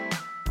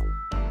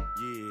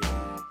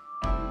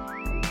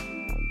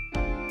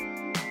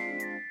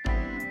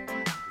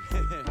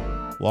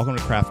welcome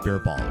to Craft Beer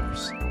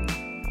Ballers,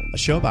 a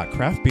show about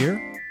craft beer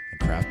and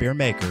craft beer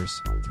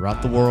makers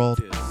throughout the world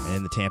and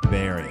in the Tampa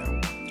Bay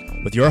area,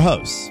 with your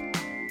hosts,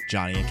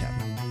 Johnny and Kevin.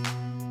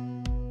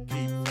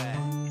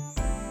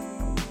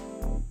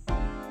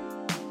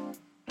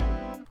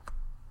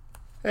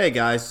 Hey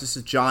guys, this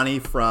is Johnny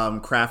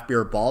from Craft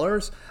Beer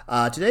Ballers.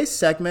 Today's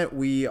segment,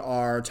 we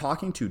are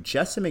talking to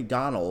Justin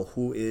McDonald,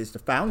 who is the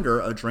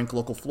founder of Drink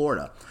Local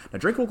Florida. Now,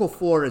 Drink Local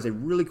Florida is a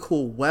really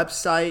cool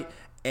website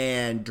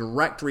and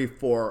directory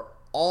for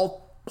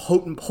all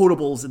potent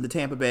potables in the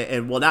Tampa Bay,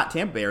 and well, not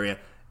Tampa Bay area,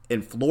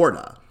 in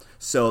Florida.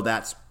 So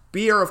that's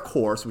beer, of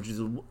course, which is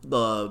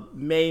the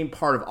main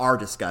part of our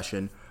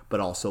discussion, but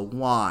also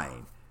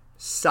wine,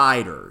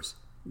 ciders,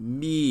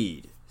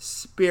 mead,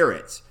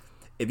 spirits.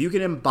 If you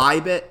can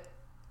imbibe it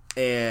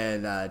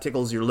and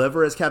tickles your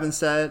liver, as Kevin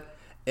said,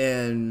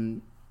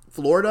 in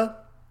Florida,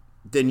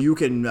 then you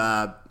can,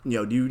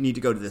 you need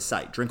to go to this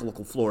site,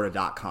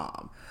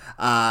 drinklocalflorida.com.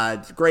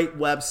 It's a great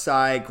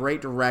website,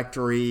 great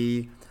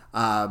directory.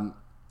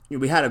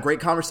 We had a great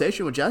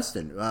conversation with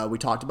Justin. We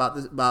talked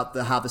about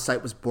how the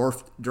site was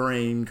birthed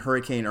during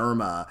Hurricane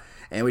Irma,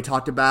 and we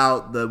talked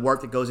about the work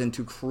that goes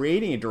into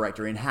creating a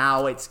directory and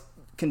how it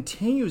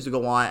continues to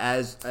go on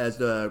as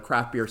the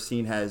craft beer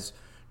scene has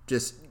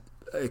just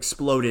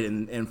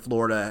exploded in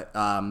Florida,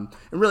 and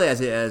really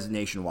as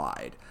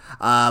nationwide.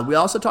 We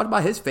also talked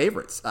about his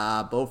favorites,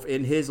 both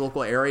in his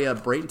local area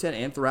of Bradenton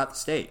and throughout the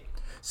state.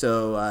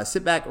 So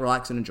sit back,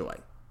 relax, and enjoy.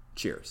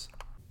 Cheers.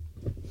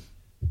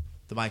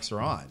 The mics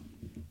are on.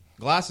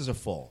 Glasses are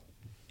full.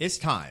 It's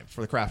time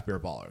for the Craft Beer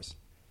Ballers.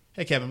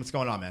 Hey, Kevin, what's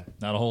going on, man?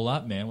 Not a whole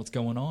lot, man. What's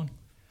going on?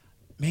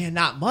 Man,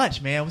 not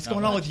much, man. What's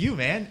going on with you,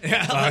 man?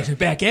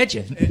 Back at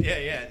you.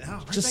 Yeah.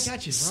 No, Just back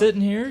at you, bro.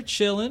 sitting here,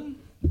 chilling.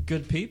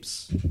 Good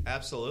peeps.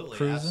 Absolutely.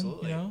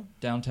 Cruising,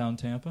 downtown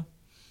Tampa.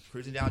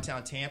 Cruising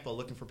downtown Tampa,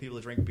 looking for people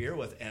to drink beer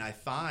with, and I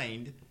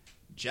find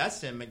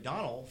Justin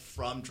McDonald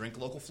from Drink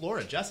Local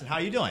Florida. Justin, how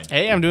are you doing?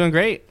 Hey, I'm doing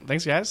great.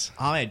 Thanks, guys.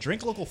 Man,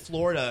 Drink Local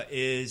Florida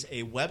is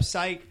a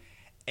website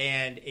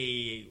and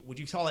would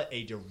you call it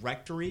a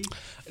directory?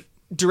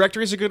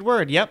 Directory is a good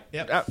word.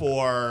 Yep.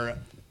 For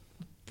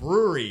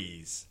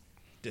breweries,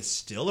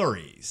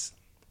 distilleries,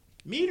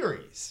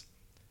 meaderies.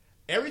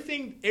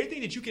 Everything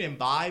that you can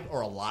imbibe,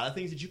 or a lot of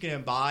things that you can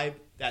imbibe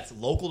that's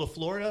local to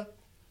Florida,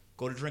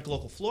 go to Drink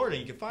Local Florida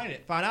and you can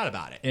find out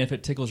about it. And if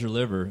it tickles your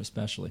liver,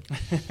 especially.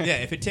 Yeah,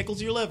 if it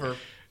tickles your liver,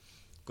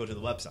 go to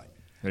the website.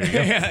 There you go.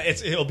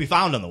 It'll be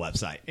found on the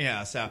website.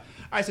 Yeah. So, all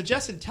right. So,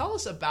 Justin, tell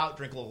us about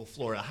Drink Local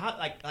Florida.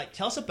 How,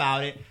 tell us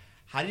about it.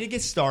 How did it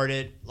get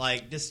started? Where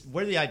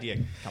did the idea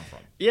come from?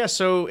 Yeah.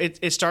 So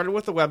it started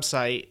with the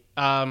website.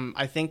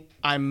 I think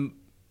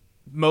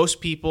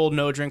most people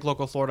know Drink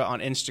Local Florida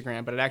on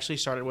Instagram, but it actually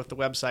started with the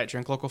website,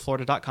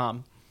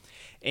 drinklocalflorida.com.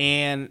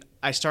 And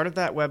I started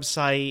that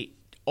website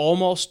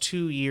almost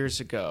 2 years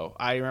ago.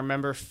 I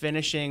remember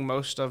finishing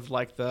most of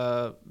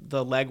the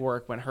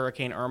legwork when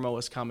Hurricane Irma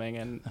was coming,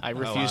 and I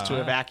refused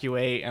to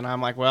evacuate. And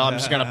I'm like, well, I'm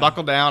just going to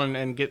buckle down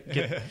and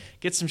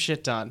get some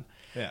shit done.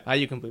 Yeah.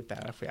 You can bleep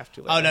that if we have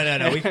to.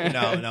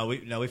 Later.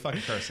 No. We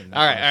fucking cursing.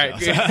 All right.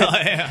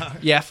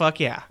 Yeah,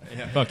 fuck yeah.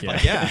 Fuck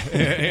yeah.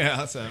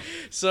 Yeah.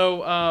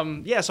 So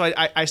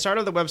I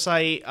started the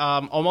website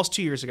almost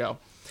 2 years ago,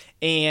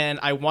 and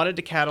I wanted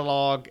to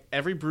catalog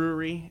every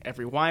brewery,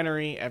 every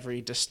winery, every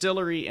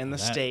distillery in the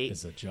state. That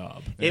is a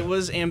job. It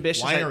was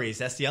ambitious. Wineries.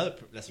 That's the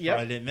part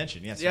I didn't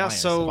mention. Yes. Yeah. Wineries.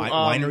 So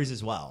wineries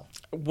as well.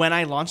 When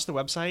I launched the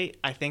website,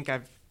 I think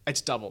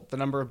it's doubled. The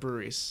number of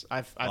breweries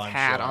I've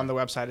had on the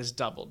website has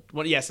doubled.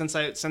 Well, yeah, since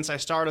I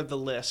started the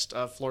list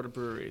of Florida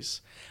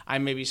breweries, I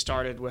maybe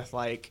started with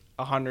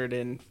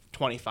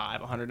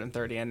 125,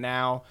 130, and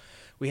now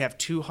we have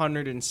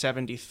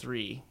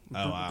 273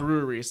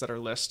 breweries that are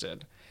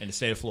listed. In the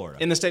state of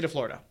Florida? In the state of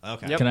Florida.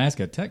 Okay. Yep. Can I ask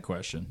a tech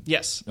question?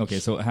 Yes. Okay,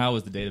 so how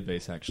is the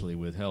database actually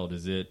withheld?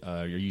 Is it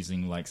you're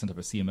using some type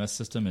of CMS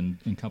system and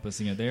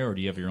encompassing it there, or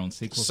do you have your own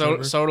SQL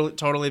server? So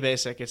totally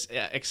basic. It's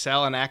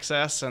Excel and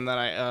Access, and then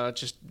I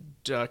just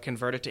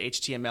convert it to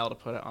HTML to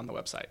put it on the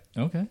website.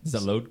 Okay. Does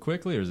that load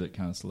quickly, or is it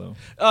kind of slow?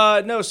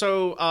 No.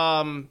 So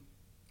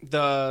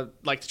to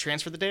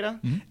transfer the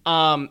data,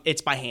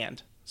 it's by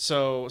hand.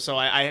 So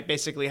I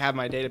basically have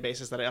my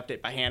databases that I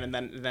update by hand, and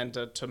then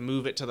to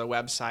move it to the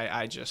website,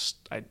 I do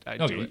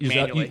it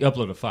manually. You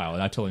upload a file,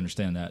 and I totally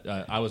understand that.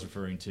 I was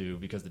referring to,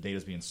 because the data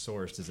is being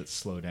sourced, does it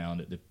slow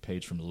down the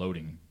page from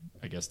loading,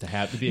 I guess, to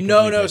be a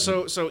No.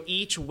 So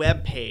each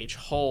web page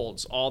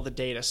holds all the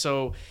data.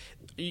 So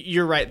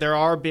you're right. There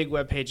are big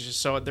web pages.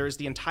 So there's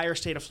the entire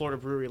state of Florida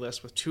brewery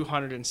list with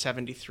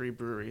 273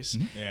 breweries,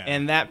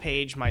 and that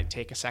page might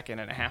take a second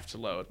and a half to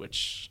load,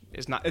 which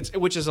is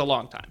a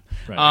long time.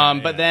 Right.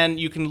 But then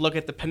you can look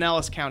at the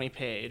Pinellas County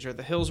page or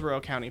the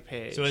Hillsborough County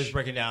page. So it's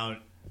breaking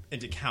down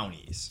into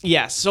counties.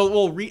 Yes.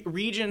 So,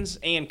 regions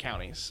and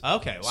counties.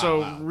 Okay. Wow.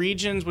 So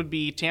regions would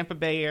be Tampa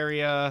Bay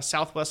area,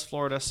 Southwest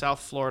Florida,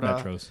 South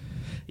Florida. Metros.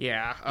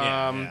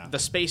 The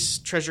Space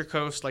Treasure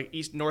Coast, like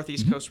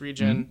northeast coast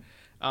region.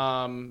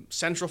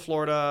 Central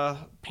Florida,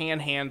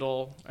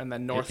 Panhandle, and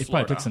then North It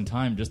Florida. probably took some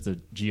time just to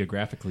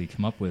geographically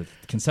come up with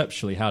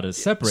conceptually how to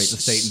separate the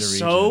state into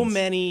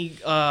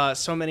regions.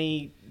 So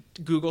many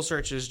Google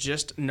searches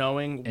just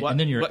knowing what and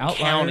then your what outliers,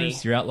 county.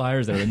 your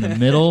outliers that are in the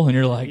middle, and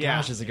you're like, Yeah.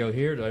 gosh, does it go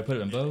here? Do I put it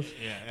in both?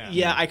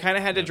 Yeah, I kind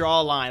of had to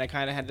draw a line. I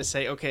kind of had to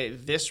say, okay,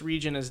 this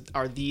region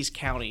are these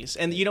counties,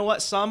 and you know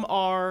what? Some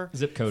are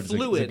Zip code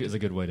fluid. is a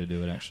good way to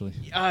do it, actually.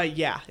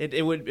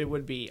 It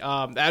would be.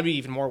 That'd be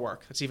even more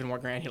work. It's even more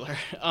granular.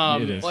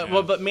 It is.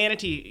 But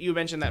Manatee, you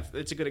mentioned that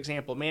it's a good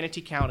example.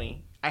 Manatee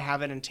County, I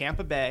have it in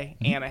Tampa Bay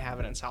and I have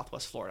it in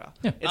Southwest Florida.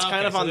 Yeah. It's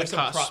kind of on the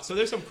cusp. So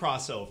there's some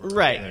crossover.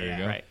 Right. There you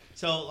go. Right.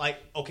 So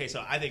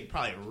so I think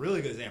probably a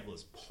really good example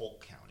is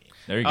Polk County.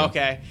 There you go.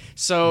 Okay,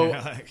 so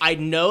Yeah. I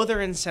know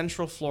they're in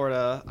Central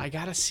Florida. I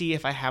gotta see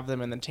if I have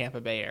them in the Tampa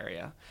Bay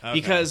area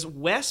because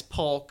West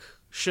Polk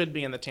should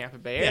be in the Tampa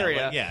Bay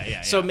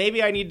area. So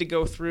maybe I need to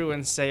go through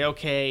and say,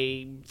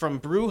 okay, from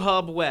Brew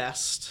Hub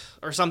West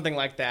or something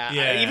like that.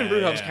 Even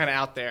Brew Hub's kind of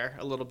out there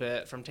a little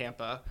bit from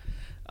Tampa.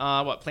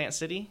 Plant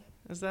City?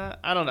 Is that?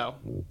 I don't know.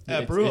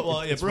 Brew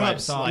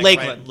Hub's like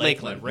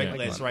Lakeland.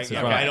 It's right,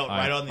 So right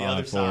on the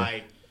other I-4.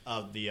 side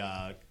of the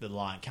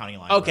line, county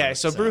line. Okay, road.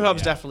 so Brew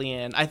Hub's definitely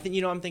in. I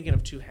think I'm thinking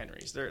of Two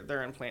Henrys.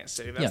 They're in Plant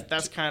City.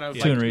 That's kind of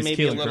Two like Henrys, maybe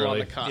Keel a and little on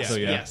Curly. the cusp. So,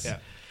 yeah. Yes.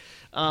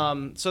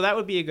 So that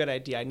would be a good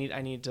idea. I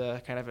need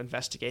to kind of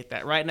investigate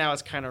that. Right now,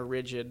 it's kind of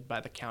rigid by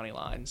the county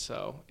line.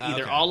 So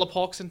either all of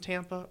Polk's in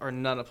Tampa or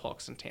none of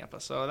Polk's in Tampa.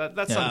 So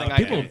that's something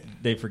people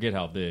they forget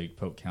how big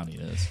Polk County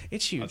is.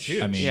 It's huge.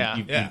 huge. I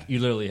mean, you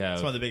literally have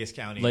It's one of the biggest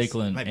counties.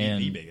 Lakeland Might be the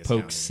and biggest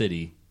Polk county.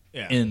 City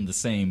in the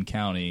same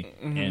county,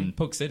 and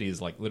Polk City is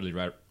like literally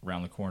right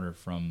around the corner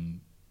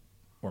from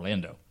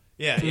Orlando.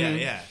 That's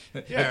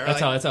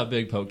how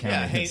big Polk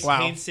County is.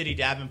 Haines City,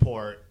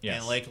 Davenport, Yes.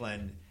 and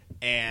Lakeland,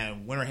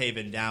 and Winter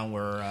Haven down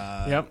where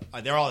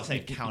they're all the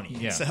same county.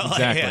 Yeah, So,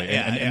 exactly.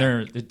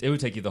 And it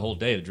would take you the whole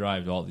day to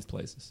drive to all these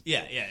places.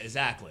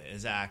 Exactly.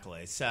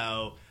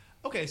 So,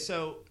 okay,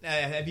 so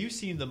have you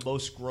seen the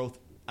most growth?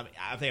 I mean,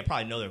 I think I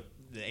probably know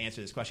the answer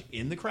to this question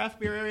in the craft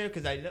beer area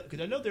because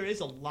I know there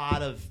is a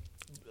lot of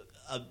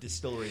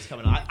distilleries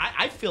coming on.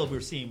 I feel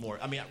we're seeing more.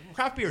 I mean,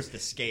 craft beer is the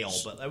scale,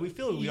 but we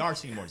feel we are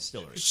seeing more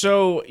distilleries.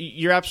 So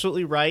you're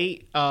absolutely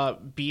right.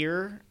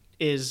 Beer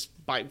is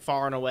by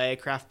far and away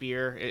craft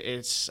beer.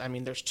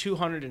 There's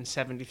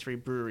 273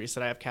 breweries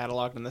that I have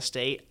cataloged in the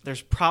state.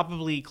 There's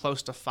probably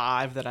close to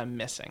 5 that I'm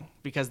missing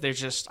because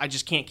I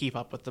just can't keep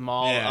up with them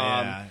all.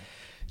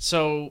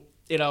 So,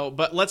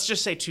 but let's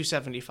just say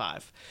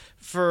 275.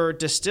 For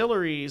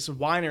distilleries,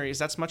 wineries,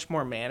 that's much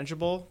more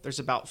manageable. There's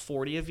about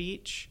 40 of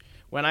each.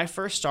 When I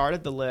first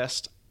started the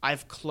list,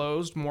 I've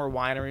closed more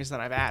wineries than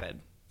I've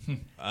added.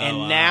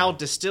 Now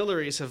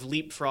distilleries have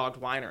leapfrogged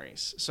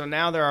wineries. So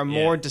now there are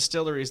more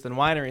distilleries than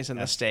wineries in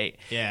the state.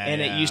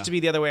 It used to be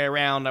the other way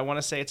around. I want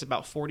to say it's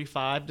about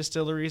 45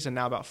 distilleries and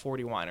now about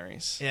 40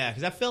 wineries. Yeah,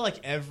 because I feel like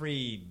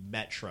every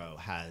metro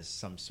has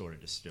some sort of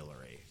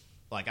distillery.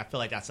 Like, I feel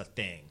like that's a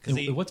thing.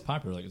 What's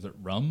popular? Like, is it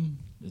rum?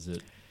 Is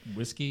it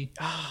whiskey?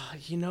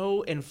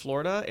 In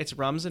Florida, it's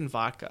rums and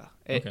vodka.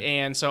 Okay.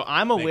 And so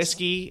I'm a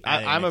whiskey,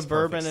 I'm a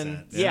bourbon,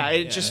 and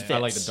it just fits. I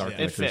like the dark It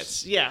liquors.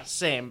 fits. Yeah,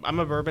 same. I'm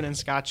a bourbon and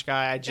scotch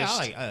guy.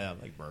 I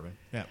like bourbon.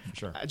 Yeah, for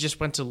sure. I just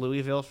went to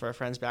Louisville for a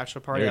friend's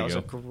bachelor party. There That you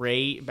was go. a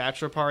great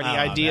bachelor party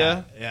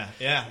idea.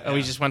 Yeah.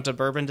 We just went to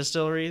bourbon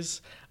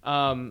distilleries.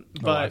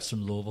 But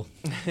from Louisville.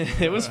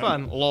 it was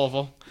fun.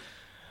 Louisville.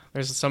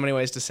 There's so many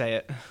ways to say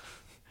it.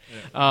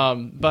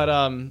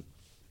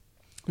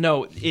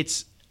 No,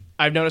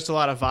 I've noticed a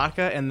lot of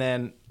vodka and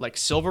then like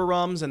silver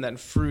rums and then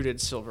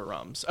fruited silver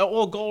rums. Oh,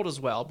 well, gold as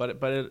well,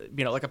 but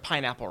like a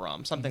pineapple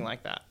rum, something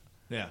like that.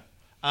 Yeah.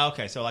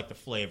 Okay, so like the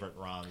flavored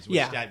rums, which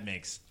that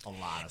makes a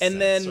lot of sense.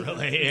 And then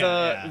really.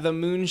 the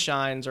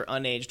moonshines or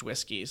unaged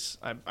whiskeys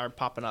are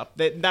popping up.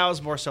 That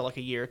was more so like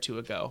a year or two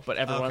ago, but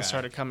everyone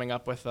started coming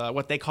up with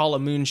what they call a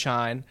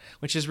moonshine,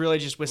 which is really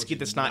just whiskey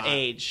that's not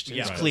aged.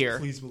 It's clear.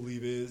 Please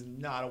believe it is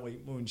not a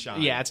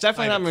moonshine. Yeah, it's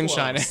definitely not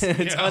moonshine. Close.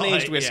 It's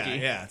unaged whiskey.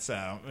 Yeah.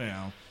 So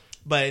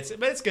but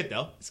it's good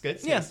though. It's good.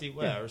 It's tasty,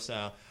 whatever.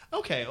 So.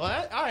 Okay,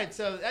 well, all right.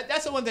 So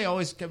that's the one thing I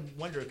always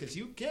wonder because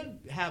you can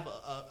have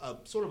a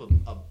sort of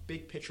a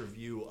big picture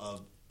view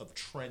of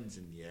trends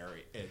in the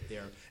area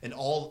there, in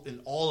all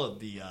of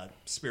the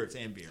spirits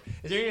and beer.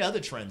 Is there any other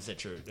trends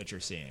that you're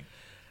seeing?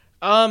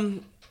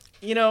 The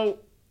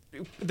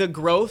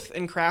growth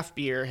in craft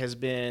beer has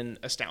been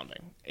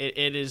astounding.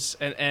 It is,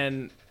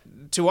 and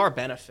to our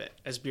benefit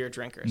as beer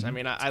drinkers. I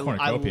mean, I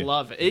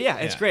love it. Yeah,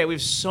 it's great. We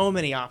have so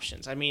many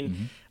options. I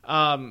mean.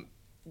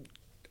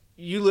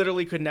 You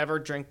literally could never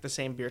drink the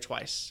same beer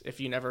twice if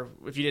you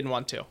didn't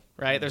want to,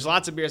 right? There's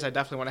lots of beers I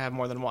definitely want to have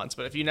more than once,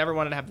 but if you never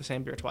wanted to have the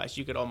same beer twice,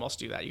 you could almost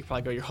do that. You could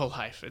probably go your whole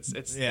life. There's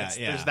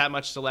that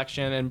much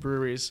selection and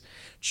breweries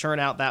churn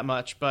out that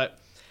much, but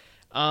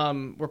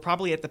we're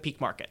probably at the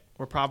peak market.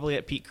 We're probably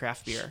at peak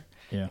craft beer.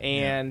 Yeah.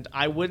 And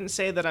I wouldn't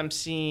say that I'm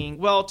seeing,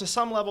 well, to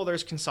some level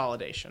there's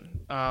consolidation.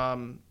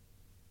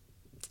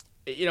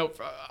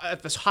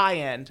 at this high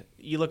end,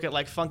 you look at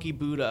like Funky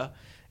Buddha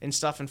and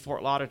stuff in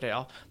Fort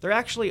Lauderdale. They're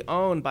actually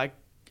owned by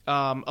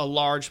a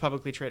large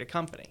publicly traded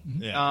company.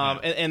 Yeah,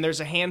 and there's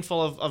a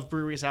handful of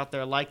breweries out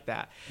there like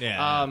that.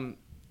 Yeah.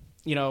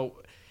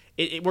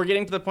 We're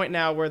getting to the point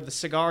now where the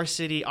Cigar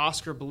City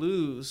Oscar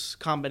Blues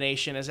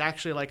combination is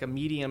actually like a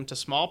medium to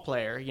small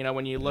player.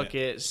 When you look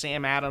at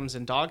Sam Adams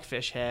and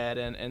Dogfish Head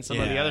and some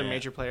of the other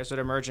major players that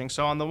are emerging.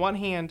 So on the one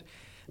hand,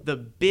 the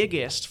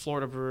biggest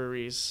Florida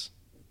breweries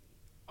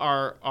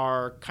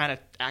are kind of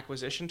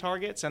acquisition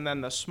targets, and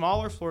then the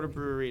smaller Florida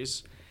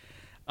breweries,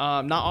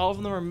 not all of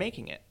them are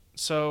making it.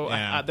 So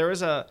there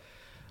was a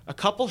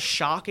couple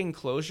shocking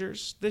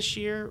closures this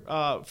year.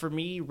 For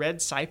me,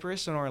 Red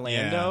Cypress in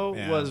Orlando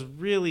was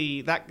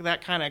really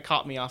that kind of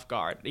caught me off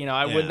guard.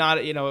 I would not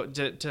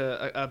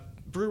to a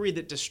brewery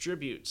that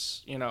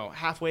distributes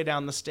halfway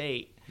down the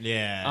state.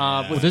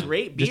 With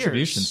great beers.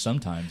 Distribution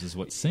sometimes is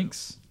what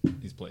sinks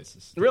these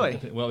places. Really?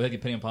 Well,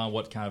 depending upon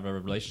what kind of a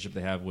relationship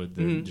they have with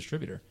the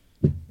distributor.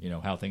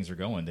 How things are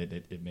going.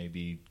 It may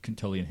be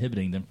totally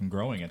inhibiting them from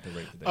growing at the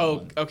rate that they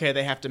want. Okay.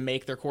 They have to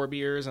make their core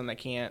beers and they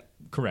can't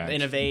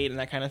innovate and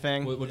that kind of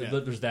thing. Well,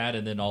 there's that,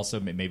 and then also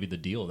maybe the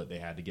deal that they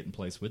had to get in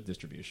place with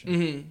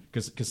distribution.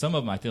 Because some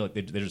of them, I feel like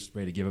they're just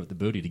ready to give up the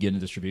booty to get into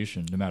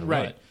distribution no matter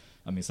what.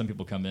 I mean, some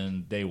people come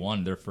in day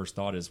one, their first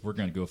thought is, we're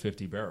going to go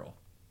 50 barrel.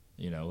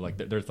 Like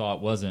their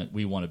thought wasn't,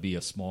 we want to be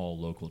a small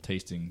local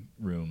tasting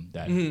room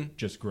that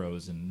just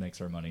grows and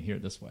makes our money here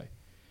this way.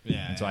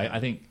 And so I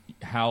think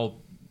how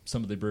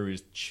some of the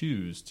breweries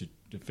choose to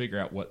figure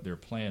out what their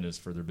plan is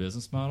for their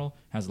business model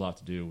has a lot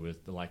to do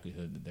with the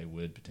likelihood that they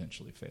would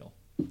potentially fail.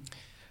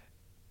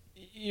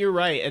 You're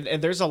right,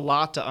 and there's a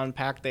lot to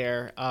unpack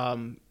there.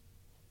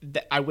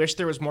 I wish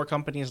there was more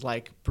companies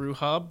like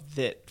BrewHub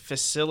that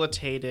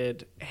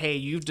facilitated, hey,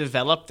 you've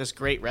developed this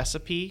great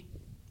recipe,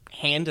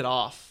 hand it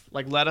off.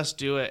 Like, let us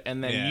do it,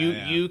 and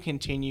then you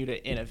continue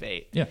to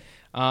innovate. Yeah.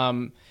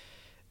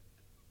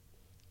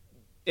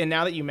 And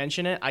now that you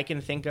mention it, I can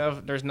think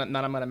of, there's none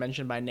I'm going to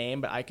mention by name,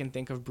 but I can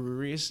think of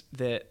breweries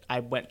that I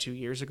went 2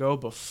 years ago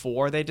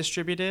before they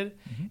distributed.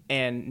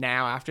 And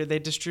now after they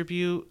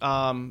distribute,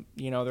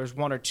 there's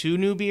 1 or 2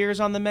 new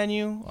beers on the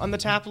menu on the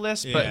tap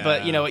list.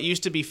 But it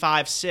used to be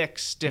 5,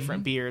 6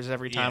 different beers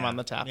every time on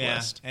the tap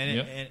list. And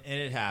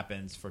it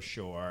happens for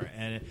sure.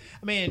 And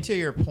I mean, to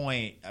your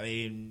point,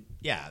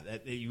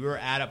 that you're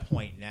at a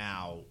point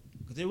now,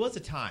 because there was a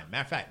time,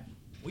 matter of fact,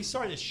 we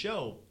started this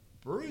show,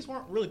 breweries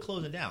weren't really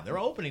closing down. They were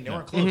opening, they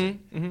weren't closing.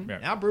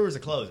 Now brewers are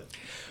closing.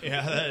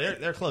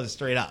 They're closing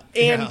straight up.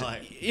 And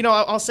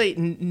I'll say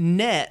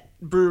net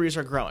breweries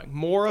are growing.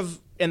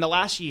 In the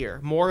last year,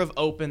 more have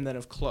opened than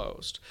have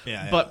closed.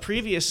 But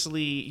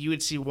previously, you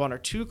would see 1 or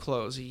 2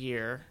 close a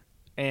year,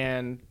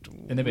 and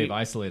they may have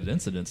isolated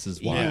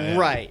incidences.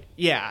 Right?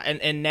 Yeah,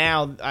 and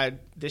now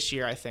this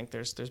year, I think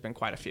there's been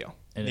quite a few.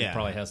 And it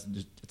probably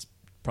it's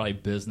probably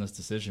business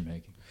decision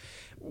making.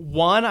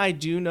 One I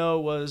do know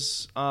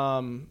was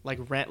like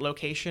rent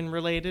location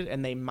related,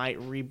 and they might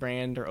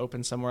rebrand or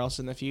open somewhere else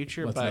in the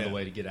future. That's another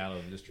way to get out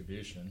of the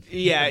distribution.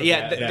 There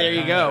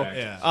you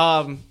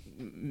go.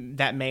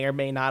 That may or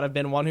may not have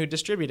been one who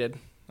distributed.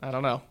 I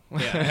don't know. We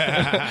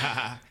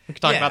can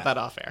talk about that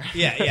off air.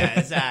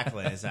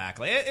 Exactly.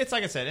 It's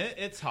like I said,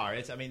 it's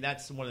hard.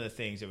 That's one of the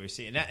things that we're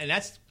seeing, and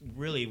that's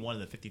really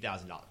one of the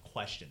 $50,000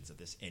 questions of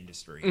this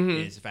industry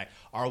is the fact: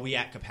 are we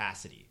at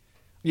capacity?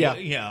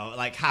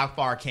 Like how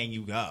far can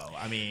you go?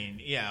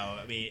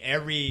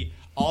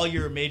 All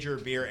your major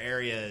beer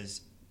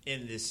areas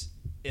in this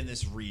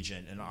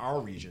region, in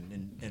our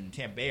region, in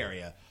Tampa Bay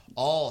area,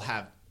 all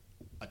have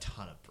a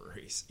ton of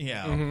breweries.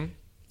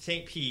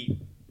 St. Pete,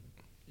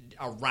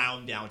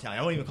 around downtown. I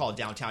don't even call it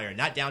downtown area,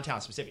 not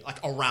downtown specific, like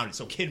around it.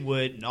 So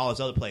Kidwood and all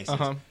those other places,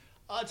 a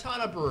ton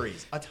of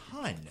breweries, a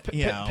ton.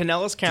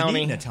 Pinellas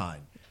County, Dunedin, a ton.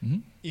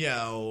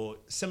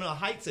 Seminole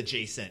Heights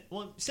adjacent.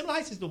 Well, Seminole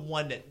Heights is the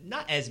one that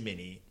not as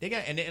many. They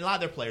got, and a lot of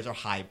their players are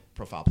high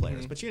profile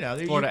players, but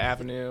Florida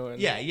Avenue.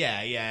 And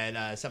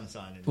and Seventh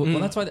Son. And, well,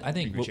 that's why I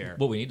think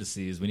what we need to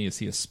see is we need to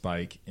see a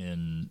spike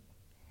in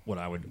what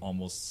I would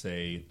almost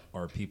say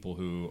are people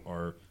who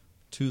are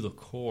to the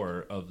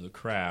core of the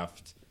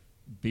craft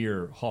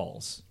beer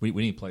halls. We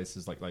need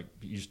places like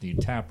you just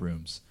need tap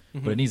rooms,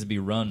 but it needs to be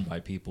run by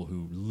people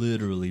who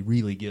literally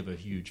really give a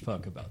huge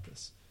fuck about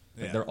this.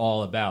 They're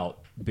all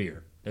about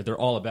beer. They're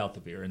all about the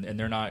beer, and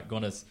they're not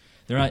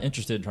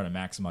interested in trying to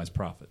maximize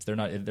profits. They're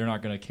not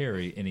going to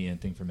carry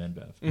anything from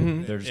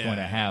InBev. They're just going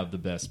to have the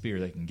best beer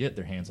they can get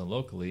their hands on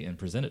locally and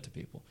present it to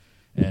people.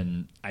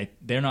 And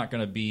they're not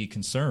going to be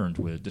concerned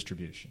with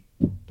distribution.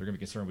 They're going to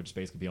be concerned with just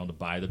basically being able to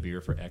buy the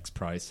beer for X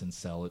price and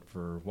sell it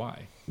for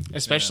Y.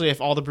 Especially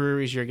if all the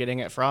breweries you're getting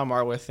it from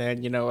are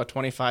within, a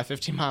 25,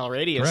 50-mile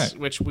radius, Correct.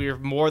 Which we're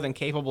more than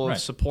capable of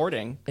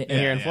supporting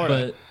here in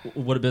Florida. But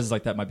what a business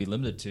like that might be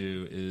limited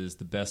to is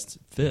the best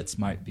fits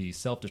might be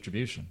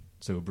self-distribution.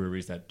 So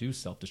breweries that do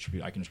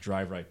self-distribute, I can just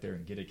drive right there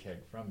and get a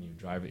keg from you,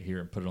 drive it here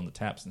and put it on the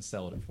taps and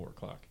sell it at 4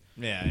 o'clock.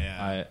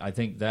 I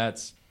think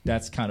that's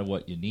kind of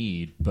what you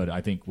need, but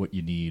I think what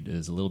you need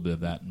is a little bit of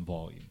that in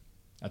volume.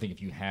 I think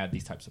if you had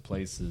these types of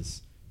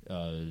places,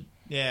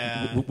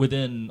 Yeah.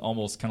 within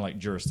almost kind of like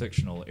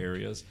jurisdictional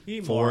areas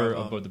Need more for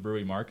of both the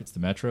brewery markets, the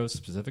metros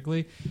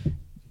specifically,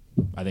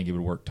 I think it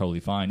would work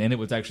totally fine, and it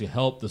would actually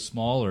help the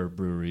smaller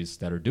breweries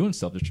that are doing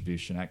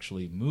self-distribution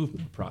actually move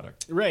more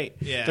product. Right.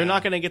 Yeah. They're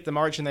not going to get the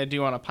margin they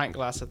do on a pint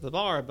glass at the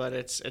bar, but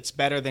it's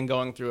better than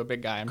going through a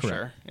big guy, I'm Correct.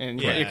 sure.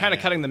 And Yeah, you're kind of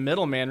yeah. cutting the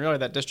middleman, really,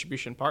 that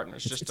distribution partner.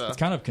 It's It's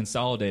kind of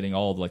consolidating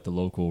all of like the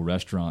local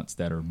restaurants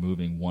that are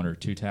moving 1 or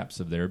 2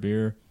 taps of their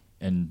beer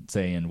and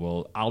saying,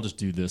 well, I'll just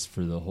do this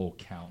for the whole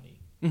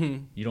county.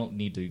 Mm-hmm. You don't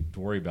need to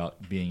worry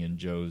about being in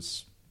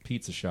Joe's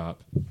pizza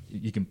shop.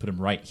 You can put him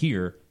right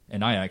here,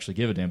 and I actually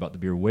give a damn about the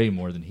beer way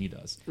more than he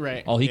does.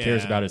 Right. All he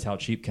cares Yeah. about is how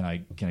cheap can I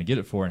get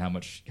it for, and how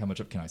much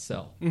of can I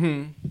sell.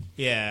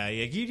 Yeah,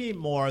 you need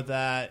more of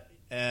that.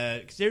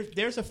 'Cause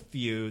there's a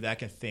few that I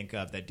can think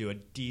of that do a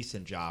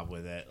decent job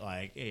with it.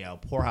 Like,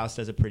 Poorhouse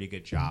does a pretty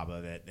good job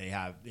of it. They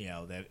have, they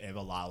have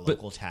a lot of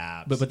local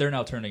tabs. But they're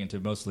now turning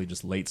into mostly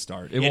just late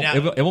start. It Yeah,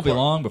 won't now- it won't be Poor-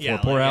 long before yeah,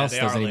 Poorhouse they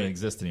doesn't are even late.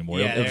 exist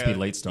anymore. It'll just be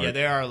late start. Yeah,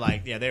 they are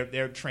like,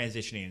 they're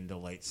transitioning into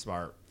late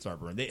start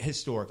brewing.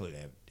 Historically,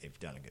 they've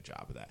done a good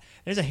job of that.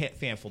 There's a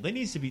handful. There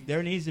needs to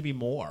be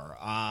more.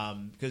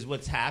 Because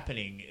what's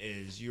happening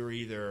is you're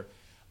either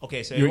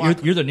so You're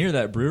either near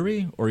that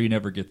brewery or you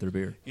never get their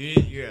beer.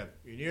 you're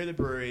near the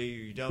brewery,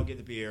 you don't get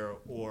the beer,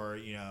 or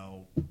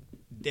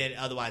then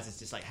otherwise it's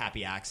just like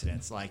happy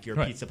accidents. Like your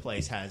Right. pizza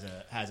place has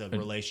a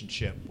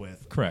relationship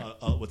with Correct.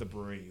 with a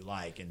brewery you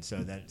like, and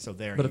so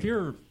there. But if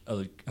you're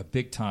a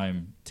big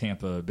time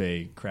Tampa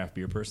Bay craft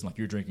beer person, like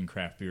you're drinking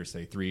craft beer,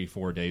 say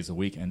 3-4 days a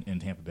week in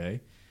Tampa Bay,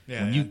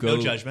 Yeah, when yeah. you go,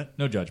 No judgment.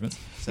 no judgment.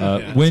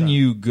 So, When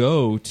you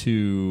go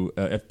to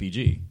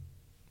FBG,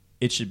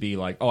 it should be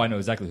like, oh, I know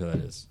exactly who that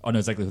is. I know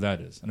exactly who that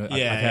is. I know,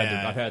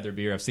 I've had their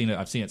beer. I've seen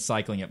it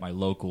cycling at my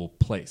local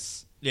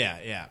place.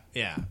 Yeah.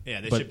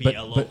 There should be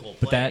a local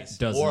but that place.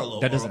 doesn't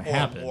or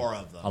happen. More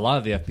of them. A lot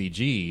of the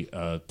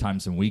FBG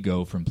times when we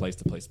go from place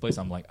to place,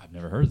 I'm like, I've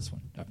never heard of this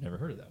one. I've never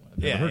heard of that one. I've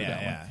never heard of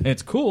that one. And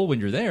it's cool when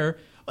you're there.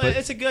 Well, But,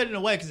 it's a good in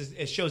a way because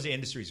it shows the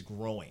industry's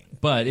growing.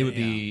 but it would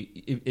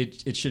be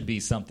it should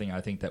be something,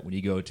 I think, that when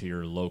you go to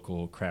your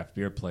local craft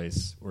beer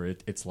place, where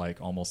it's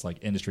like almost like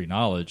industry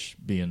knowledge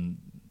being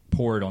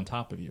poured on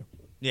top of you.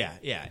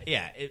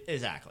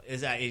 Exactly.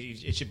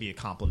 It should be a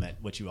compliment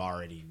what you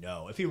already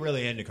know if you're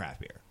really into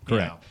craft beer.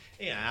 Correct.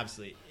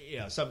 Absolutely.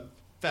 Some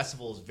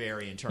festivals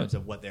vary in terms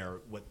of what their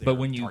But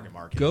when you target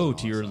market go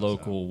is to your also,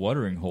 local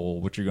watering hole,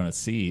 what you're going to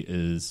see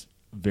is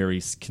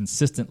very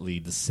consistently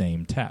the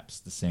same taps,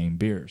 the same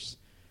beers,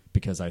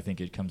 because I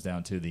think it comes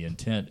down to the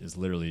intent is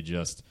literally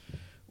just,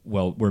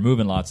 well, we're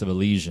moving lots of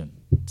Elysian,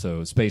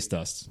 so space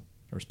dust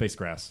or space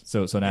grass.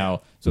 So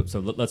now, so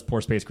let's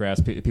pour space grass.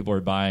 People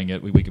are buying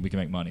it. We can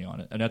make money on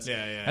it, and that's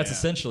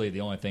essentially the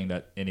only thing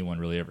that anyone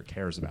really ever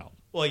cares about.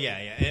 Well,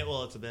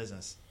 it's a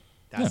business.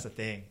 That's the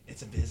thing.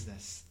 It's a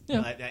business. Yeah.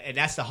 And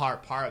that's the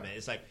hard part of it.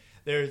 It's like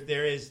there's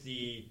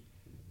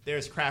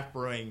craft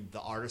brewing,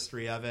 the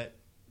artistry of it,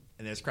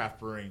 and there's craft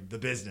brewing, the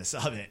business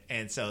of it.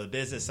 And so the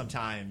business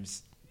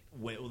sometimes,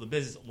 the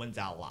business wins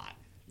out a lot.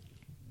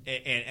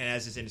 And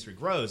as this industry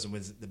grows,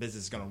 the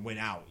business is going to win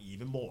out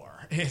even more.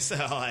 So,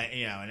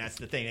 and that's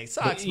the thing. It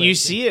sucks. You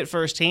see it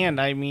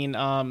firsthand. I mean,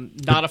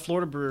 not a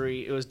Florida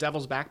brewery. It was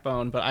Devil's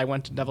Backbone, but I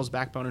went to Devil's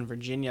Backbone in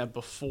Virginia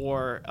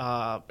before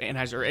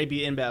Anheuser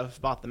AB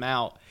InBev bought them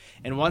out.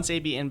 And once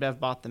AB InBev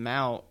bought them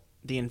out,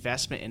 the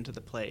investment into the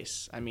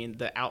place. I mean,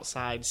 the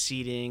outside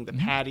seating, the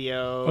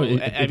patio.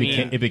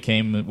 It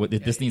became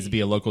this needs to be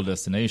a local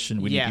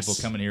destination. We need people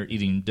coming here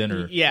eating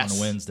dinner on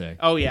a Wednesday.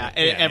 Oh yeah,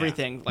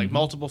 everything like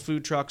multiple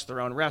food trucks, their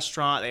own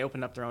restaurant. They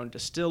opened up their own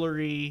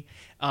distillery,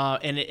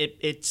 and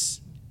it's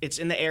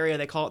in the area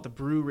they call it the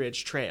Blue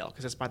Ridge Trail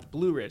because it's by the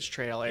Blue Ridge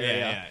Trail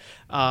area,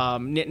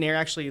 near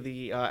actually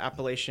the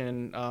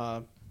Appalachian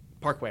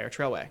Parkway or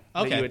Trailway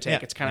that you would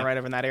take. It's kind of right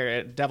over in that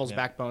area. Devil's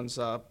Backbone's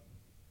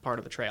part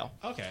of the trail.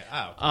 Okay.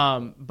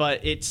 Oh.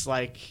 But it's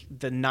like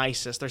the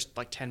nicest. There's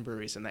like 10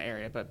 breweries in the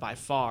area, but by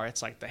far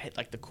it's like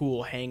the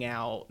cool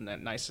hangout and the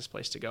nicest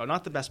place to go.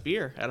 Not the best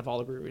beer out of all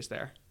the breweries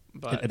there,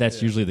 but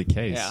that's usually the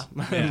case.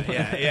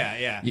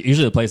 Yeah.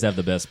 Usually, the place that have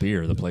the best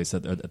beer, the place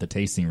at the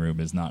tasting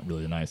room, is not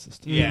really the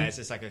nicest. Yeah, it's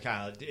just like a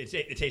kind of the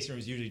tasting room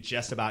is usually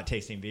just about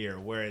tasting beer,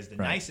 whereas the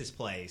nicest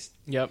place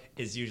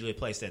is usually a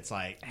place that's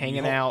like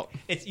hanging out.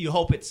 You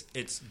hope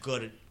it's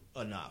good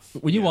enough.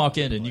 When you walk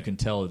in and you can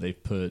tell that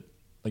they've put.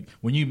 Like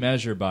when you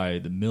measure by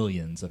the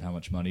millions of how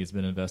much money has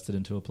been invested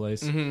into a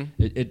place,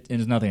 it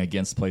there's nothing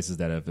against places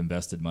that have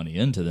invested money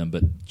into them,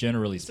 but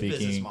generally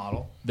speaking,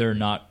 they're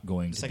not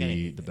going to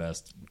be the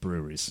best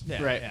breweries.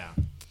 Yeah, right. Yeah.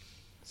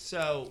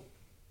 So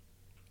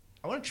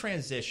I want to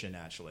transition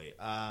actually.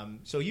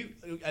 So you,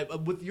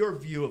 with your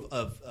view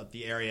of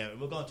the area, and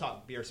we're going to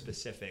talk beer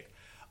specific.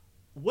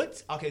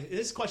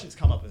 This question's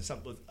come up with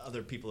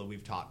other people that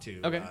we've talked to.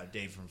 Okay.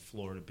 Dave from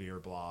Florida Beer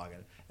Blog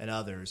and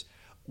others.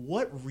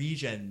 What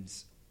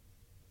regions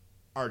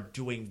are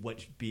doing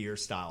which beer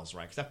styles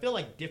right? Because I feel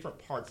like different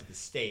parts of the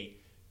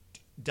state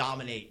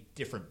dominate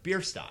different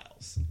beer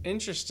styles.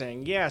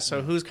 Interesting. Yeah.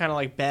 So who's kind of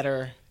like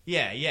better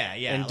Yeah.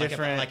 And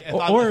different- if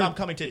I'm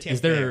coming to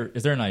Tampa Bay.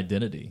 is there an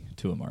identity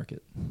to a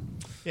market?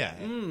 Yeah.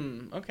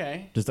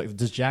 Okay.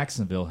 Does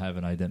Jacksonville have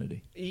an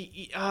identity?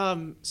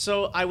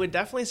 So I would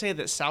definitely say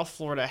that South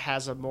Florida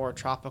has a more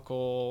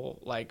tropical,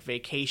 like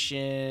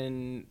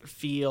vacation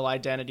feel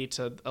identity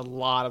to a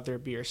lot of their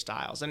beer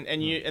styles, and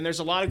there's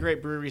a lot of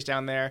great breweries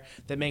down there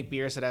that make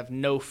beers that have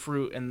no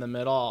fruit in them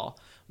at all.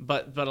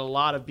 But a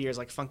lot of beers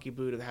like Funky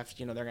Buddha have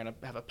they're gonna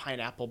have a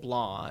pineapple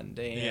blonde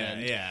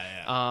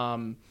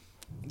and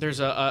there's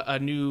a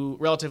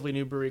relatively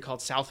new brewery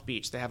called South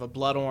Beach. They have a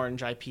blood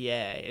orange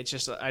IPA. It's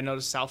just I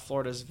noticed South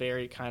Florida is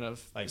very kind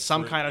of like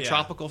some fruit, kind of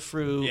tropical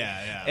fruit.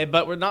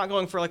 But we're not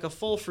going for like a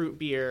full fruit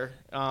beer.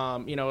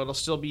 It'll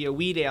still be a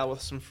wheat ale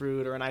with some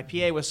fruit or an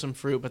IPA with some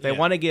fruit. But they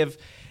want to give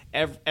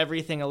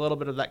everything a little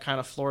bit of that kind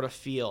of Florida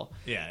feel.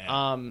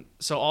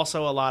 So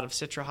also a lot of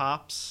Citra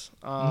hops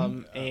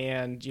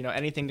and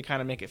anything to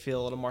kind of make it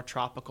feel a little more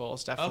tropical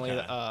is definitely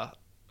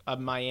a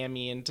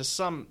Miami and to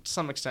some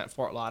extent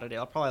Fort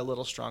Lauderdale, probably a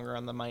little stronger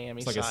on the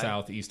Miami side. It's like a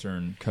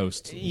southeastern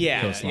coast.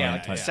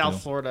 Coastline type South deal.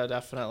 Florida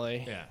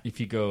definitely.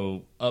 If you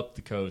go up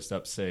the coast,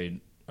 up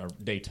say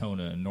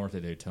Daytona and north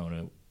of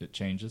Daytona, it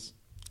changes.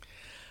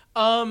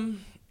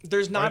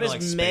 There's not as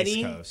like Space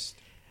many. Coast.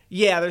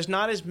 Yeah, there's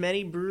not as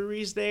many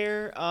breweries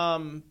there.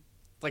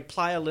 Like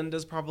Playa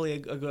Linda's probably a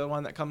good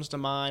one that comes to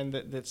mind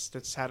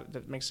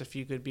that makes a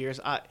few good beers.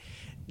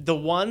 The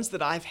ones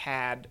that I've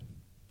had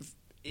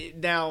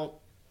now.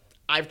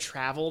 I've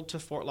traveled to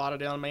Fort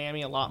Lauderdale and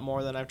Miami a lot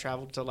more than I've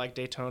traveled to like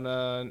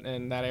Daytona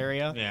and that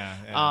area.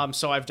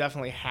 So I've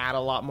definitely had a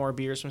lot more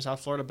beers from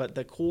South Florida, but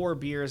the core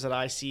beers that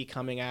I see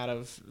coming out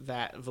of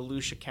that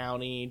Volusia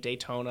County,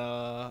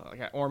 Daytona,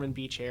 like Ormond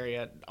Beach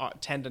area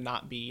tend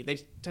to be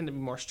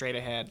more straight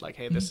ahead. Like,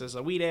 hey, this is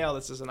a wheat ale,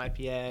 this is an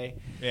IPA.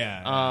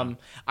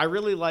 I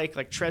really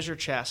like Treasure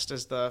Chest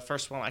is the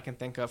first one I can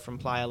think of from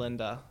Playa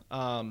Linda.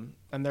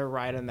 And they're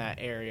right in that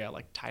area,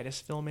 like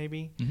Titusville,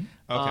 maybe.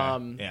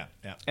 Okay.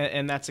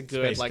 And that's a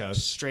good Space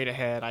Coast. straight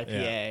ahead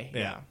IPA.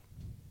 Yeah.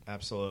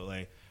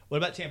 Absolutely. What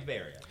about Tampa Bay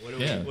area?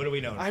 What do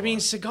we know? I mean,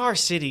 Cigar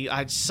City,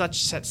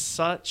 set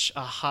such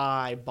a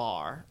high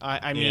bar.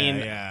 I mean,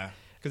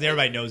 because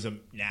everybody knows them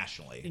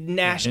nationally. And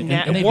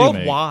they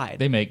worldwide.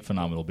 They make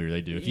phenomenal beer.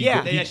 They do. They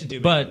actually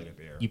do make really good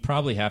beer. You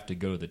probably have to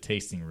go to the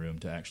tasting room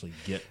to actually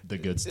get the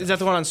good stuff. Is that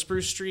the one on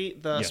Spruce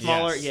Street? The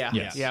smaller? Yes.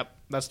 Yeah. Yep.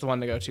 That's the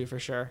one to go to for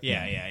sure.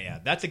 Yeah.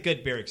 That's a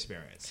good beer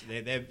experience. They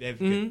have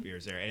good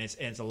beers there, and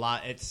it's a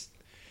lot.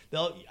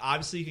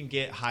 Obviously you can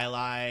get High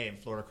Life and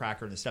Florida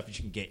Cracker and the stuff that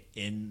you can get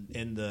in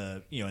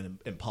the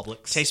in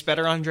Publix. Tastes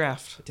better on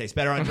draft.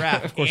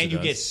 Of course, and you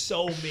get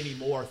so many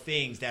more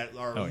things that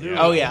are only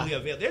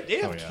available.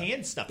 They have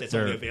canned stuff that's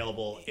only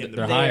available in the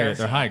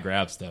their high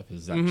grab stuff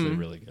is actually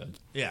really good.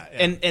 Yeah.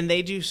 And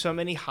they do so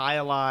many High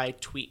Life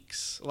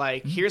tweaks.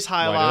 Like here's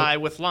High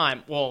Life with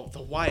lime. Well,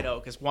 the White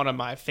Oak is one of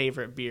my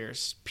favorite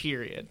beers.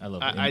 Period. I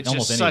love it. It's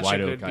almost just any such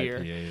White a Oak good beer.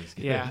 IPA is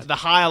good. Yeah, the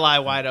High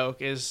Life White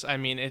Oak is. I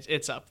mean,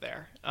 it's up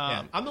there.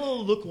 I'm a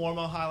little lukewarm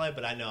on High Life,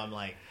 but I know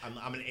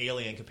I'm an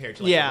alien compared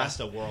to the rest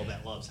of the world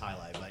that loves High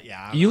Life. But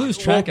you lose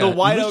track of the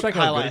White Oak High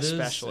High Life Life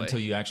especially until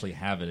you actually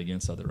have it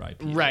against other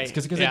IPAs. Right.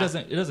 Because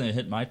it doesn't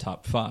hit my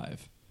top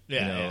 5.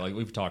 Like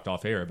we've talked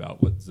off air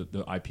about what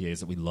the IPAs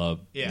that we love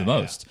the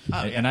most.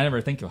 And I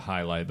never think of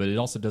High Life, but it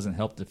also doesn't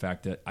help the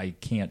fact that I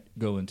can't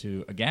go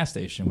into a gas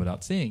station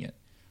without seeing it.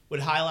 Would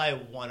High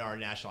Life won our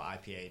National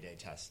IPA Day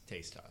taste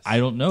test? I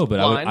don't know, but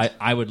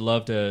I would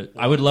love to.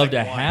 I would love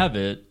to have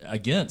it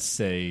against,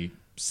 say,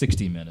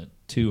 60 Minute,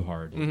 Too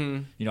Hard.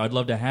 I'd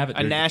love to have it.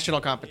 A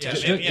national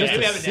competition.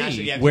 Just to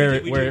see where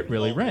it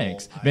really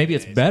ranks. Maybe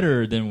it's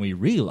better than we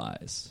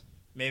realize.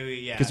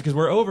 Maybe, because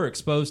we're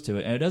overexposed to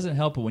it, and it doesn't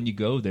help when you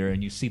go there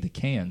and you see the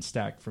cans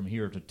stacked from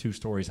here to 2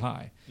 stories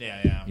high.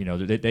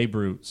 They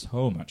brew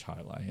so much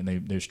High Life, and they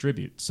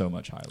distribute so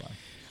much High Life.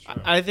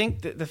 I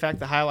think that the fact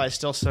that High Life is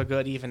still so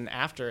good, even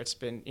after it's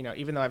been,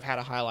 even though I've had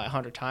a High Life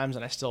 100 times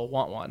and I still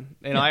want one.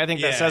 I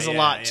think that says a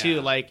lot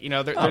too. Like,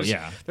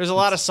 there's a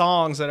lot of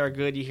songs that are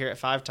good. You hear it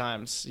 5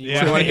 times. You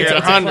want to hear it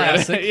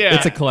 100.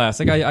 It's a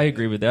classic. I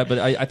agree with that, but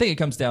I think it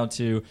comes down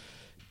to,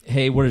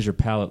 hey, what does your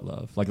palate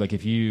love? Like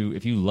if you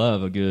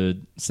love a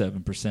good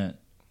 7%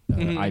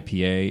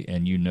 IPA,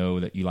 and you know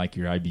that you like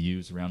your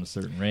IBUs around a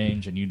certain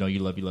range, and you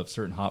love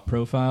certain hop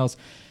profiles,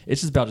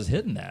 it's just about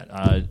hitting that.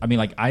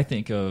 I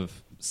think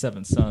of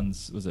Seven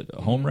Sons. Was it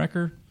a home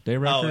wrecker? Day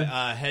wrecker?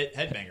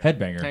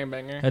 Headbanger.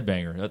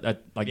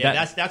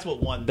 That's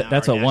what won.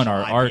 That's what won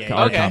our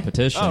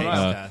competition.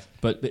 Nice.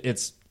 But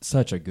it's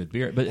such a good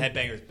beer. But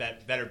Headbanger's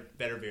better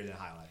beer than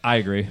High Life. I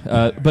agree.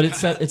 But it's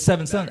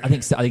Seven Sons. I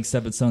think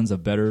Seven Sons a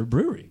better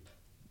brewery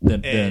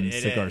than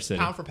Cigar City.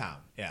 Pound for pound.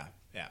 Yeah.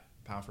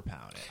 Pound for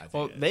pound.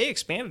 They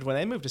expanded when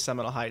they moved to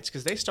Seminole Heights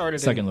because they started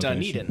second in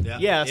location.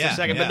 Dunedin. That's their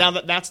second. But now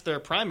that's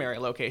their primary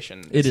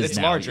location. It's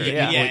now. Larger.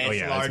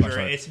 It's larger.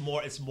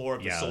 It's more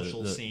of the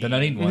social scene. The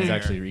Dunedin one's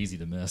actually easy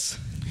to miss.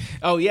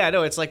 Oh yeah,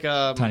 no, it's like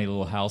a tiny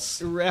little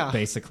house,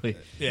 basically.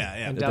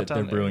 That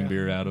they're brewing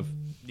beer out of.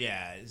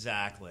 Yeah,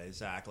 exactly.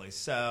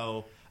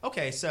 So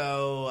okay,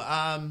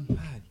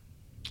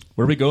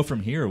 where do we go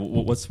from here?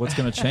 What's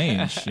going to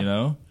change? You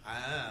know,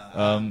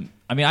 I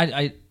mean,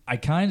 I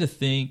kind of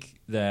think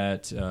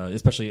that,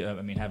 especially,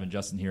 I mean, having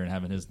Justin here and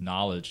having his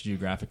knowledge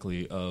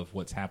geographically of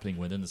what's happening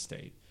within the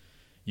state,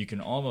 you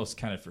can almost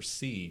kind of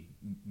foresee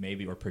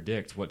maybe or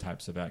predict what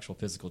types of actual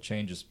physical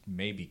changes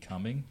may be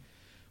coming.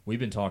 We've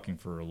been talking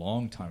for a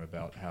long time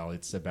about how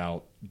it's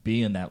about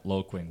being that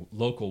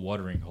local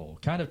watering hole,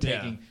 kind of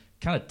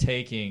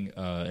taking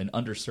an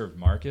underserved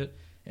market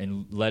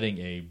and letting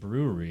a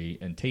brewery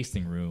and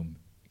tasting room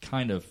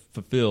kind of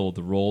fulfill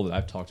the role that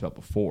I've talked about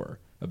before,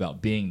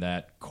 about being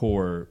that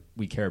core,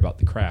 we care about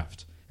the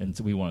craft, and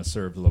so we want to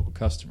serve the local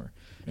customer.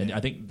 And I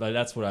think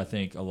that's what I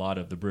think a lot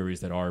of the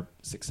breweries that are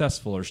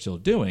successful are still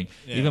doing,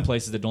 even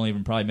places that don't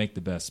even probably make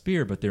the best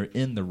beer, but they're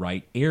in the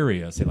right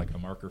area, say like a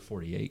Marker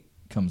 48.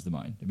 Comes to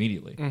mind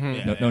immediately.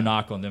 No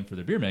knock on them for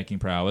their beer making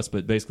prowess,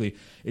 but basically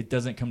it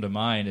doesn't come to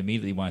mind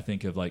immediately when I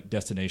think of like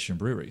destination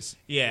breweries.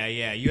 Yeah,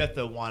 you have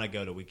to want to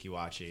go to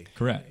Wikiwachi.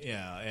 Correct.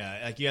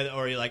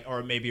 Like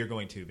or maybe you're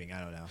going tubing. I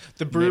don't know.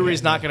 The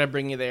brewery's not going to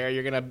bring you there.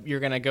 You're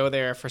gonna go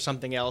there for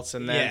something else,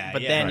 and then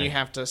then you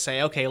have to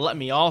say, okay, let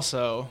me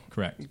also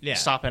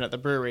stop in at the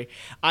brewery.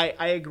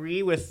 I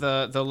agree with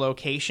the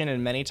location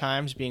and many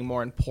times being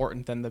more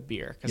important than the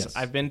beer, because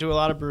I've been to a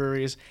lot of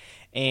breweries,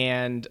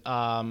 and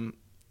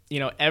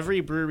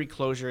every brewery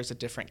closure is a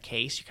different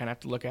case. You kind of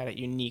have to look at it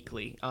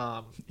uniquely.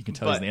 You can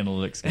tell he's an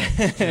analytics guy.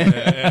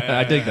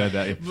 I dig that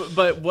about you.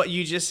 But what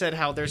you just said,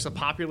 how there's a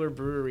popular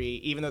brewery,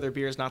 even though their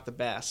beer is not the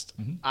best,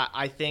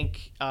 I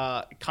think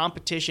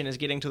competition is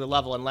getting to the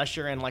level, unless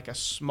you're in like a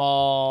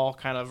small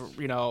kind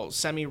of,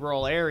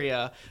 semi-rural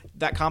area,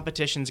 that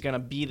competition is going to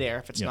be there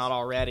if it's not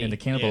already. And the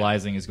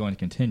cannibalizing is going to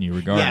continue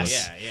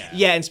regardless.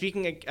 Yeah, and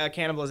speaking of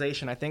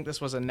cannibalization, I think this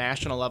was a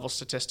national level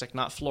statistic,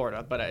 not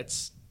Florida, but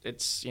it's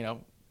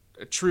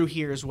true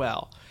here as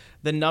well.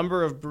 The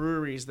number of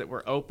breweries that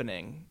were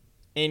opening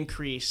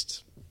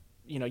increased,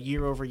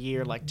 year over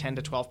year, like 10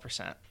 to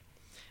 12%.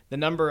 The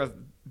number of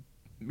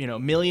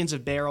millions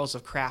of barrels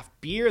of craft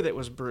beer that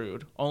was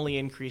brewed only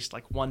increased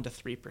like 1 to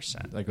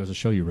 3%. That goes to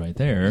show you right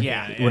there.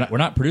 Yeah. We're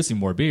not producing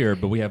more beer,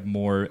 but we have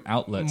more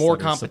outlets, more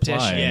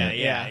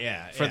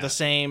competition. For the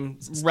same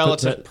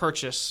relative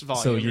purchase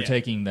volume. So you're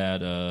taking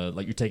that,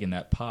 you're taking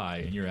that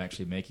pie, and you're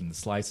actually making the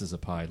slices of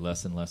pie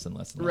less and less and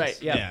less and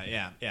less. Right.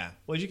 Yeah.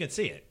 Well, you can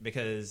see it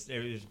because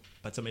there's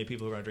so many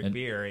people who want to drink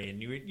beer, and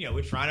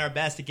we're trying our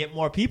best to get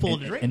more people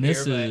to drink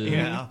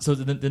beer. So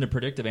then the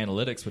predictive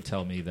analytics would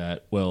tell me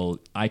that, well,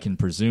 I can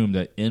presume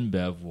that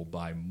InBev will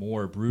buy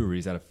more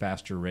breweries at a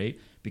faster rate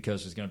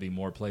because there's going to be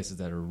more places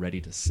that are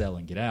ready to sell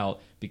and get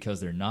out, because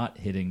they're not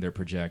hitting their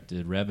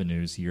projected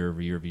revenues year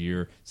over year over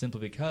year, simply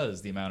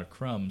because the amount of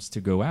crumbs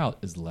to go out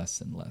is less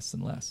and less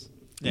and less.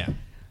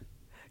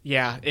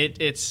 Yeah,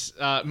 it's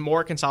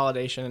more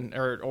consolidation,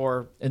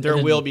 or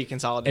there will be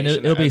consolidation,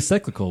 and it'll be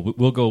cyclical.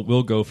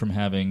 We'll go from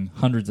having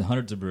hundreds and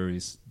hundreds of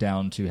breweries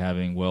down to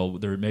having, well,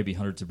 there may be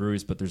hundreds of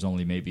breweries, but there's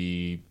only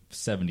maybe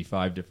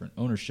 75 different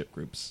ownership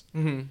groups.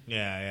 Which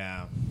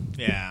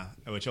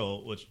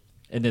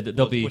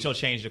will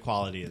change the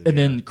quality of the beer. And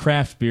then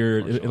craft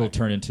beer, it'll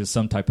turn into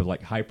some type of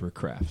like hyper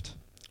craft.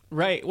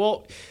 Right.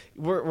 Well,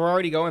 we're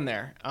already going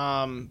there.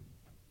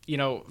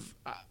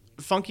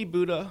 Funky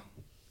Buddha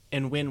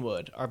and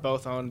Wynwood are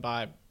both owned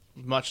by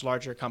much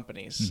larger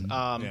companies.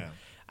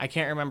 I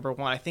can't remember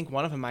one. I think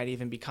one of them might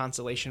even be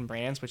Constellation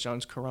Brands, which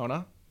owns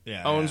Corona.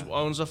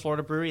 Owns a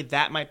Florida brewery.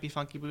 That might be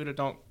Funky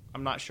Buddha.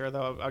 I'm not sure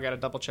though. I got to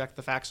double check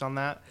the facts on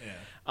that.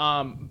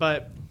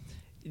 But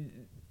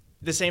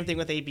the same thing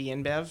with AB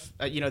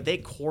InBev. They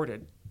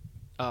courted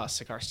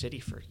Cigar City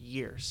for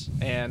years,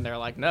 and they're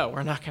like, no,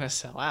 we're not going to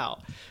sell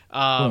out.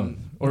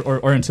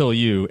 Or until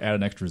you add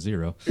an extra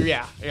zero.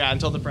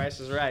 Until the price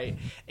is right.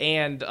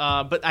 And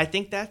but I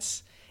think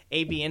that's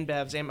AB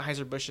InBev's,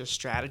 Anheuser-Busch's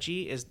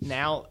strategy is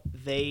now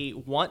they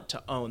want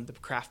to own the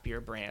craft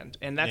beer brand,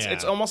 and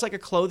it's almost like a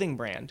clothing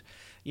brand.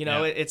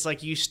 It's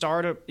like you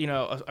start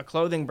a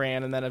clothing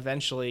brand, and then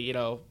eventually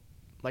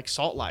like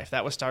Salt Life,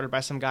 that was started by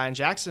some guy in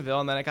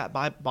Jacksonville, and then it got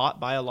bought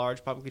by a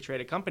large publicly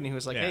traded company who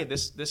was like, hey,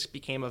 this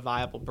became a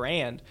viable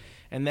brand.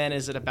 And then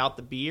is it about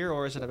the beer,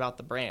 or is it about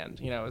the brand?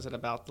 Is it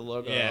about the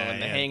logo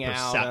and the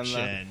hangout?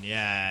 Perception,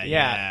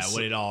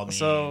 what it all means.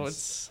 So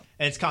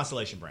it's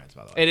Constellation Brands,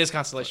 by the way. It is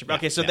Constellation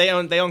Brands. Okay, so they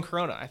own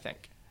Corona, I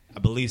think. I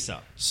believe so.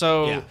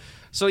 So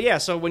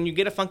when you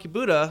get a Funky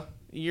Buddha,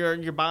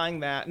 you're buying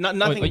that.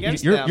 Nothing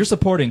against them. You're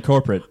supporting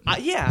corporate.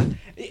 I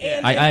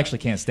actually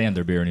can't stand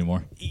their beer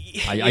anymore.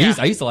 I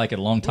used to like it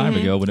a long time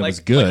ago when it was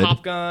good. Like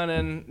Hop Gun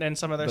and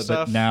some of their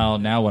stuff. But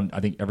now when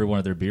I think every one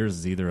of their beers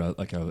is either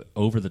a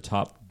over the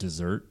top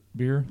dessert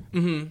beer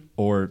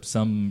or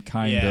some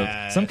kind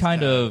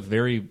of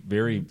very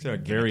very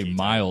very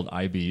mild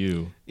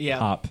IBU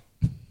hop.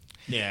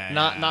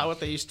 Not what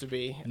they used to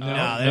be. No,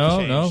 not at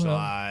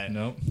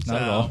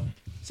all.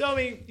 So I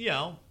mean,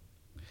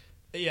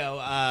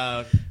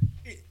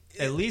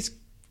 at least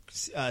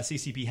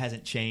CCP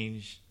hasn't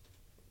changed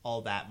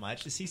all that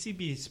much. The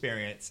CCB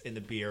experience in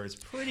the beer is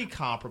pretty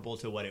comparable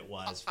to what it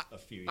was a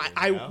few years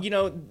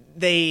ago.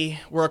 They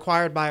were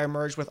acquired by or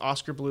merged with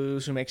Oscar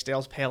Blues, who makes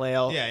Dale's Pale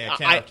Ale. Yeah,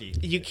 Kentucky.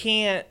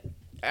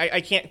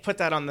 I can't put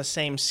that on the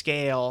same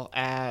scale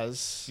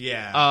as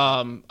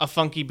a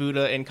Funky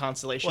Buddha in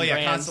Constellation. Well, yeah,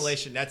 brands.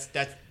 Constellation. That's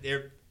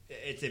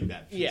it's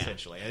InBev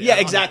essentially. Yeah,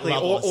 exactly.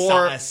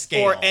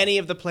 Or any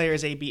of the the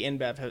players AB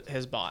InBev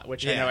has bought,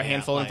 which I know a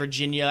handful in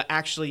Virginia.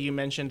 Actually, you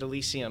mentioned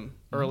Elysium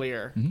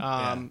earlier.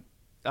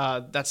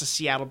 That's a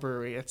Seattle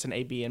brewery. It's an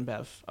AB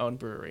InBev owned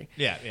brewery.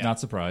 Yeah. Not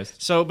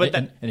surprised. So, but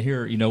and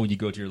here, when you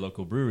go to your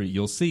local brewery,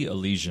 you'll see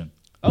Elysium.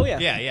 Oh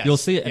yeah. You'll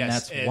see it, and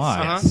that's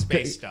why.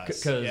 Space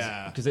does.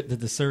 Because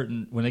the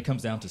certain, when it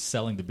comes down to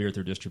selling the beer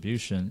through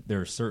distribution,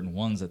 there are certain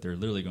ones that they're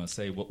literally going to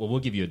say, "Well, we'll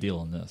give you a deal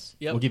on this.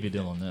 Yep. We'll give you a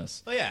deal on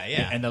this." Oh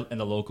yeah. And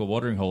the local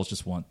watering holes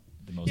just want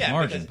the most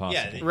margin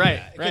possible.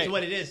 Right. Because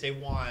what it is, they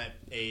want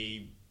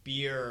a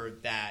beer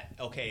that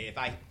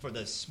for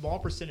the small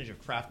percentage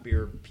of craft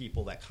beer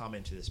people that come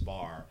into this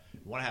bar,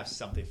 we want to have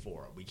something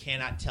for them. We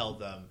cannot tell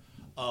them,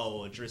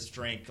 just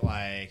drink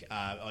like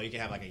you can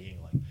have like a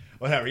Yingling.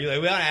 Whatever. We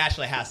want to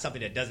actually have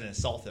something that doesn't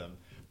insult them,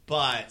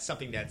 but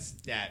something that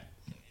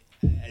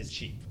is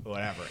cheap or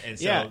whatever. And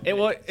so,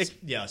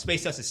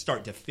 Space Dust is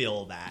starting to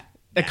fill that.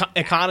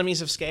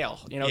 Economies of scale.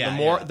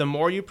 The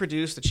more you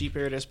produce, the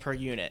cheaper it is per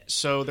unit.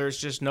 So there's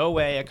just no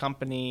way a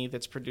company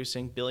that's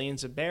producing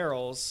billions of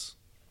barrels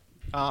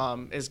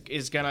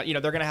is gonna.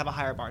 They're gonna have a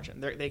higher margin.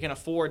 They can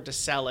afford to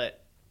sell it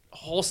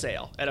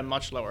wholesale at a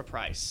much lower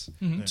price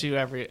to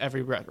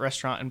every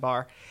restaurant and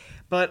bar.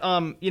 But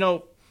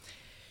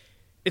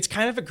it's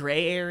kind of a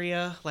gray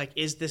area. Like,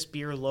 is this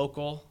beer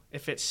local?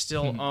 If it's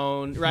still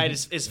owned, right?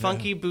 Is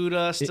Funky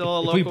Buddha still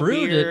a local beer? If we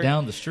brewed it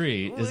down the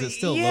street, is it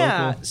still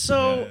local?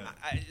 So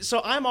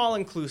I'm all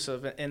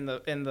inclusive in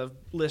the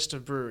list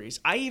of breweries.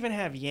 I even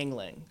have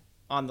Yingling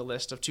on the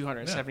list of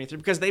 273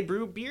 because they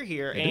brew beer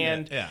here,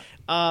 that's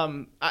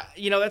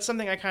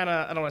something I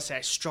don't want to say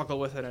I struggle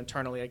with it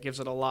internally. It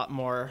gives it a lot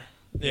more.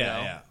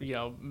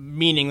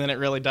 Meaning than it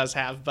really does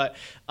have. But,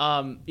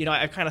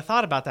 I've kind of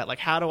thought about that. Like,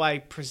 how do I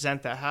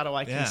present that? How do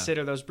I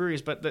consider those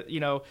breweries? But,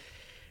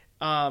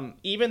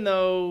 even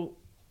though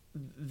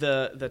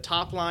the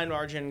top line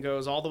margin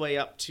goes all the way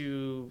up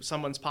to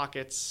someone's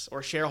pockets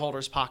or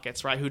shareholders'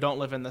 pockets, right, who don't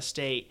live in the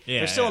state,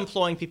 they're still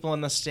employing people in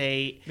the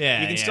state. You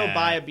can still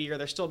buy a beer.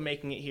 They're still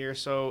making it here.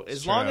 So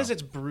as long as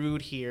it's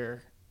brewed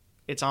here,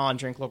 it's on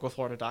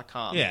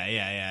drinklocalflorida.com.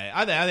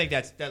 I think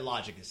that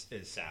logic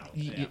is sound.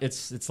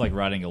 It's like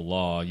writing a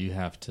law. You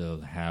have to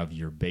have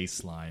your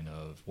baseline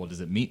of, well, does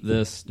it meet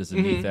this? Does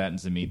it meet that?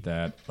 Does it meet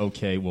that?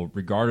 Okay, well,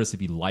 regardless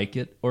if you like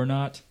it or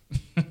not,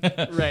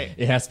 right?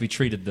 It has to be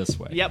treated this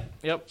way.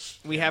 Yep.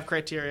 We have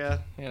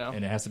criteria,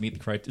 and it has to meet the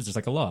criteria. It's just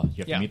like a law.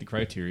 You have to meet the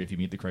criteria. If you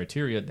meet the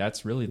criteria,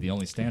 that's really the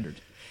only standard.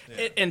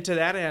 And to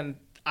that end,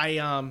 I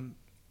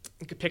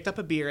picked up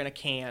a beer in a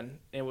can.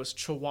 It was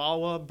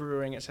Chihuahua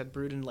Brewing. It said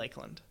brewed in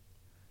Lakeland.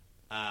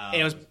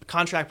 And it was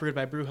contract brewed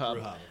by Brew Hub.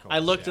 I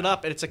looked it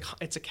up, and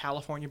it's a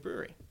California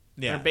brewery.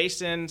 They're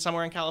based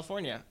somewhere in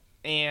California,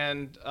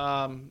 and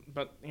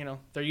but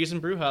they're using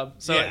Brew Hub.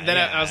 So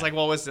I was like,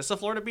 well, was this a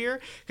Florida beer?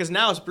 Because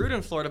now it's brewed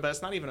in Florida, but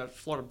it's not even a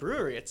Florida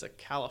brewery. It's a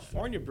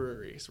California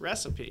brewery's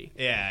recipe.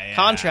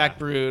 Contract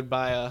brewed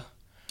by a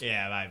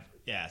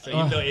so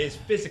even though it's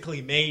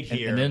physically made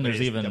here, and then there's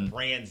the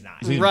brand's not.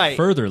 There's even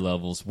further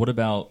levels. What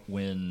about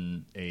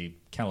when a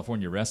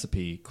California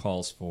recipe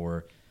calls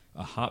for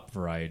a hop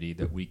variety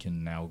that we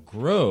can now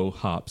grow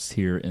hops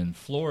here in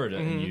Florida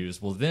and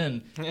use? Well,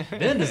 then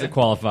does it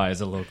qualify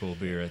as a local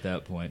beer at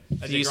that point?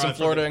 Use some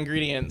Florida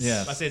ingredients.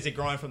 Yeah. I say, is it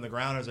growing from the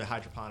ground or is it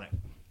hydroponic?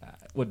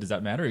 What does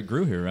that matter? It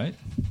grew here, right?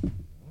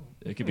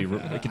 It could be.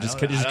 It could just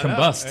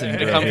combust.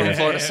 It come from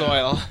Florida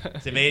soil.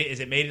 Is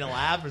it made in a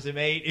lab, or is it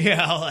made the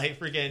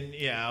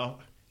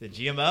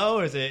GMO,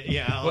 or is it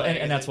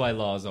and that's why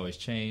laws always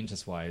change.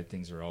 That's why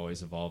things are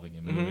always evolving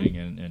and moving,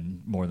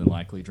 and more than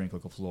likely, Drink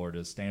Local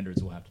Florida's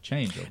standards will have to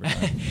change over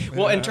time.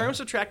 Well, in terms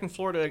of tracking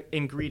Florida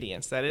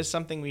ingredients, that is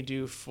something we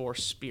do for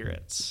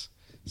spirits.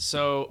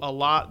 So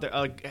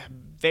a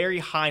very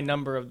high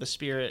number of the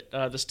spirit,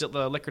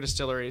 the liquor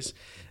distilleries,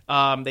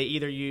 they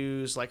either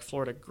use like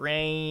Florida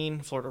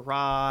grain, Florida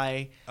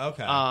rye,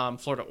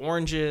 Florida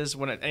oranges,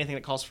 anything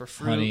that calls for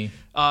fruit.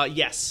 Honey.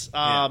 Yes.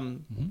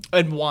 And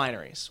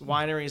wineries.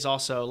 Wineries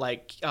also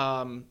like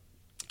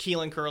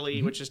Keel and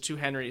Curly, which is 2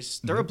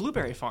 Henrys. They're a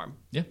blueberry farm.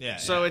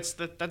 So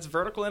that's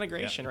vertical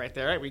integration right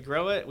there. Right? We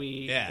grow it,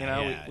 we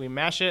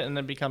mash it, and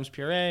then it becomes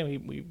puree.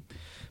 We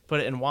put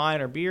it in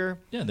wine or beer.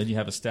 Yeah, then you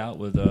have a stout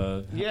with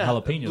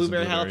jalapenos.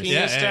 Blueberry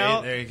jalapeno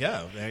stout. There you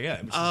go.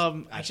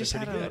 I just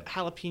had a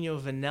jalapeno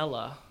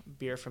vanilla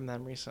beer from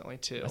them recently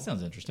too. That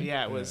sounds interesting.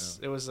 Yeah, it was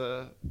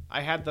the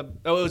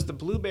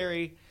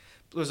blueberry.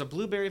 It was a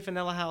blueberry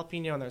vanilla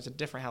jalapeno, and there's a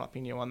different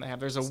jalapeno one they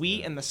have. There's a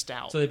wheat and the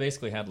stout. So they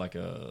basically had like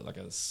a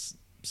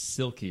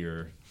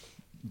silkier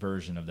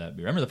version of that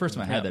beer. I remember the first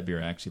time I had that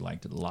beer, I actually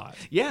liked it a lot.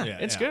 Yeah, Yeah,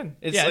 it's yeah. good.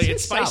 It's Yeah, like, it's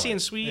it's spicy solid.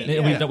 and sweet.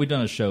 And we've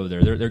done a show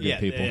there. They're good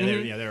people.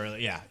 They're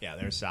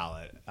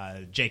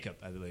Jacob,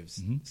 I believe is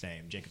his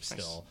name. Jacob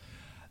Still.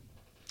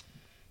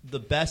 The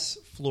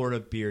best Florida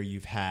beer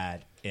you've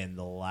had in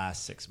the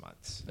last 6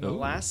 months. In the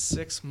last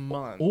 6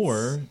 months.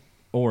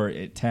 Or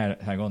it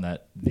tag on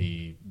that,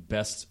 the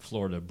best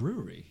Florida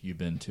brewery you've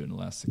been to in the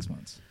last 6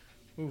 months.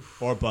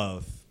 Oof. Or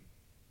both.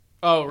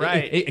 Oh,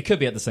 right. It could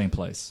be at the same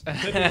place.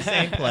 Could be the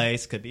same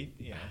place. Could be,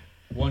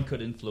 One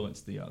could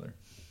influence the other.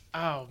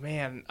 Oh,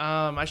 man.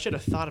 I should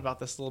have thought about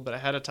this a little bit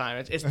ahead of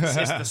time. It's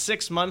the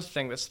 6 month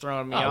thing that's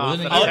throwing me off. Well,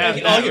 You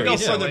you go go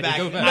further back.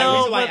 go The back.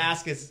 reason why I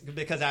ask is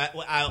because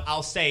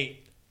I'll say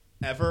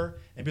ever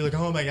and be like,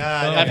 oh my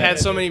God. I've had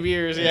so many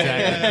beers.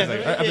 Yeah.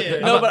 Exactly.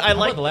 No, but I How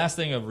like about the last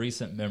thing of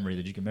recent memory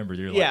that you can remember.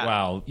 You're like, Yeah.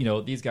 wow,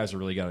 these guys have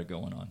really got it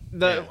going on.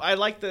 I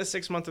like the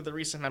 6 month of the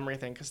recent memory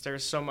thing because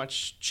there's so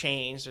much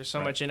change, there's so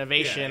much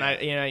innovation.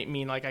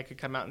 Yeah. I could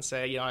come out and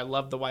say, I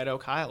love the White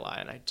Oak High Lie,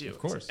 and I do. Of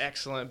course. It's an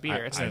excellent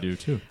beer. I do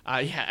too.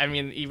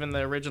 Even the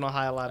original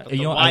High Lie, but You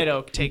the know, White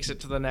Oak takes it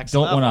to the next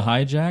Don't level. want to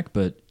hijack,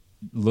 but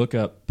look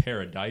up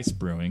Paradise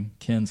Brewing.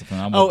 Ken's a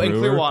phenomenal brewer. in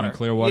Clearwater. In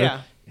Clearwater.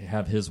 Yeah.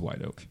 Have his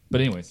White Oak.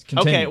 But anyways,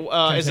 continue.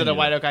 Okay, is it a Continue.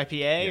 White Oak IPA?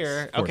 Yes,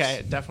 or of course.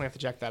 okay, definitely have to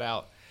check that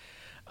out.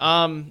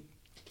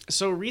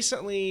 So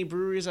recently,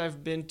 breweries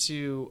I've been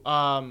to,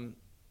 I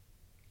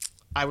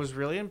was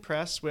really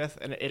impressed with,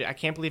 and I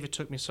can't believe it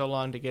took me so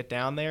long to get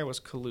down there, was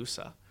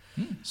Calusa.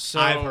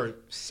 So I've heard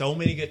so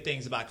many good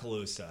things about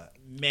Calusa.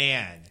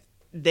 Man.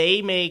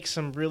 they make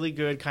some really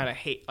good kind of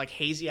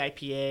hazy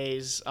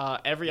IPAs.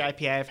 Every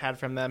IPA I've had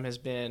from them has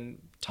been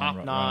top Right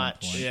on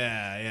notch. point.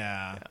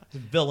 Yeah.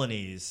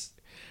 Villainies.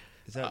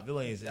 Is that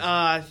Villainies?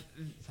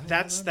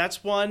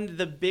 That's one.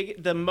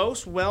 The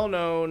most well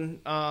known.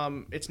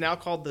 It's now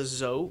called the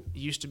Zote. It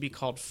used to be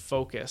called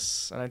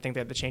Focus, and I think they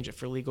had to change it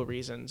for legal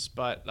reasons.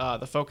 But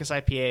the Focus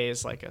IPA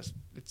is like it's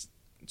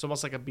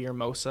almost like a beer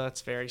mosa.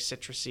 It's very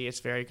citrusy. It's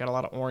got a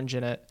lot of orange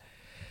in it.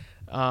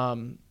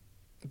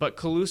 But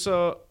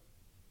Calusa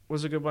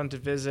was a good one to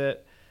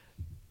visit.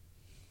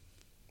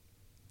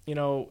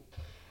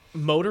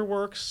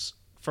 Motorworks,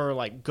 for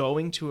like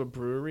going to a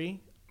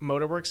brewery,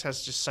 Motorworks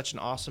has just such an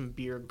awesome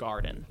beer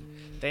garden.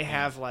 They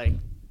have like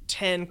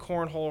 10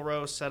 cornhole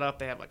rows set up.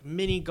 They have like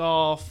mini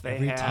golf.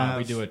 Every time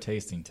we do a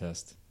tasting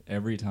test,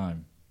 every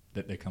time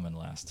that they come in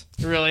last.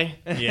 Really?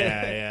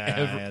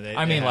 Yeah.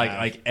 I mean,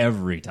 like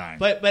every time.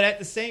 But at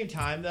the same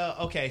time, though,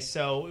 okay.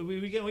 So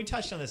we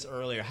touched on this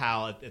earlier.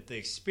 How if the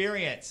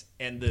experience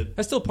and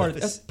that's still part of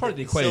the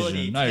facility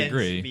equation. I tends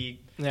agree. to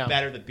be Yeah.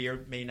 better. The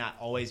beer may not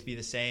always be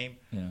the same.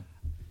 Yeah.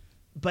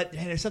 But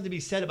man, there's something to be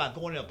said about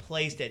going to a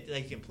place that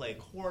you can play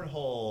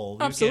cornhole.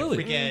 Absolutely.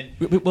 You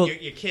can Well,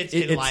 your kids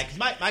can like. Cause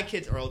my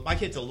kids are a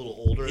little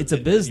older. It's a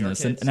than your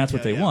business, and kids. that's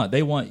what they Yeah. want.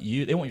 They want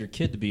your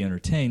kid to be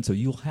entertained, so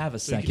you'll have a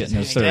second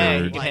just and a hang out.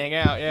 You third. can hang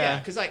out. Yeah.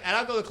 Because and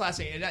I'll go to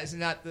classic, and that's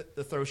not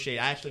the throw shade.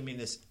 I actually mean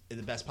this in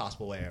the best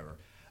possible way ever.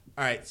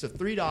 All right, so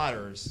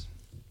 $3.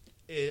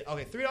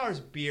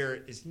 $3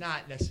 beer is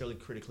not necessarily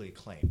critically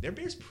acclaimed. Their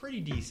beer's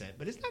pretty decent,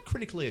 but it's not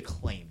critically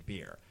acclaimed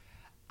beer.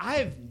 I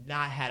have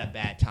not had a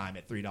bad time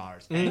at $3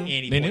 at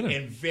any Me point neither.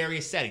 in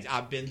various settings.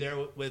 I've been there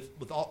with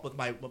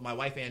my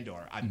wife and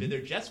daughter. I've been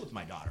there just with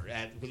my daughter.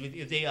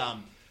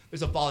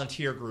 There's a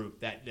volunteer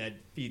group that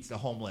feeds the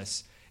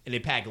homeless, and they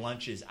pack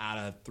lunches out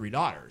of $3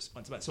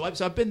 once a month. So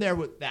I've been there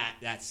with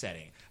that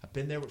setting. I've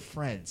been there with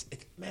friends.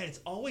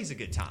 It's always a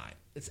good time.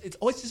 It's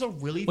always just a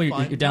really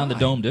fun. You're down in the time.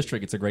 Dome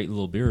District. It's a great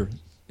little beer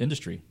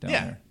industry down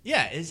there.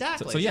 Yeah,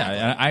 exactly. So yeah,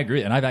 exactly. I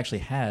agree, and I've actually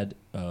had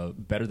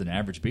better than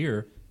average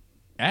beer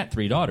at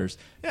 $3.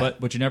 Yeah. But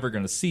what you're never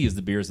going to see is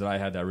the beers that I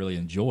had that I really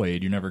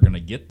enjoyed. You're never going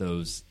to get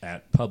those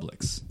at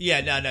Publix.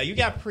 Yeah, no. You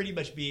got to pretty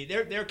much be.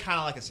 They're kind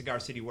of like a Cigar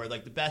City, where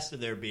like the best of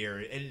their beer,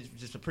 and it's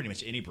just pretty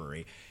much any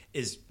brewery,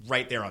 is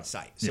right there on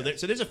site. So Yeah.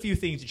 there's a few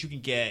things that you can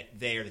get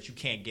there that you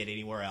can't get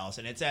anywhere else,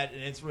 and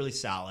it's really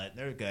solid.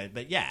 They're good,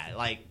 but yeah,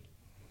 like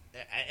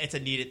it's a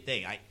needed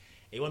thing.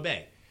 A1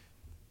 Bay,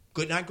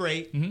 good, not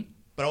great. Mm-hmm.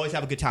 But always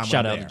have a good time.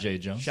 Shout over out there. to Jay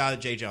Jones. Shout out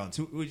to Jay Jones,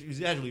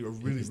 who's actually a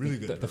really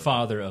good. The brewer.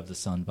 father of the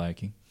Sun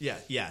Viking. Yeah.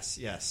 Yes.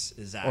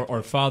 Exactly.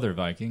 Or father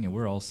Viking, and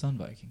we're all Sun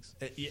Vikings.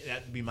 Yeah,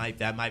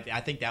 that might be. I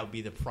think that would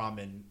be the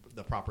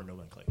proper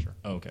nomenclature.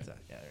 Oh, okay. So,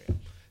 yeah, there you go.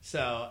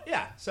 So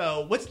yeah.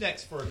 So what's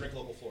next for Drink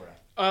Local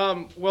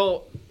Florida?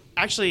 Well,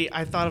 actually,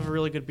 I thought of a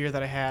really good beer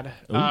that I had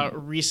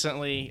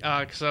recently.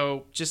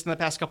 So just in the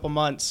past couple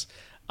months,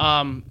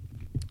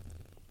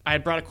 I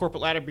had brought a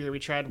Corporate Ladder beer. We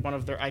tried one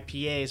of their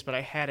IPAs, but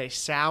I had a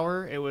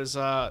sour. It was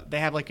they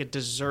have like a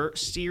dessert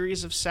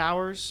series of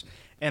sours,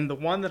 and the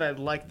one that I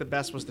liked the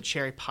best was the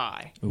cherry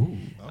pie. Ooh.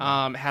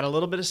 Had a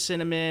little bit of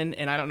cinnamon,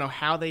 and I don't know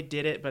how they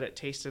did it, but it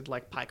tasted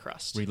like pie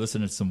crust. Were you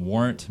listening to some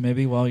Warrant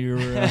maybe while you were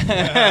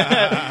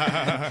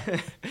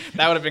That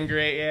would have been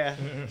great, yeah.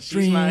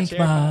 She's my drink cherry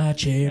pie. my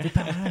cherry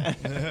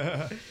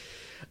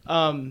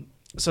pie?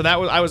 So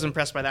I was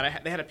impressed by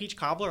that. They had a peach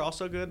cobbler,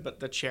 also good, but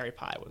the cherry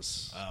pie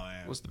was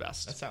the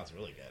best. That sounds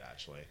really good,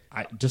 actually.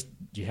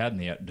 You had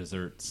the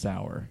dessert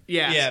sour.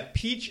 Yeah,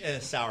 peach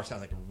and sour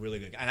sounds like a really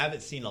good. And I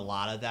haven't seen a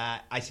lot of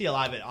that. I see a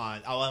lot of it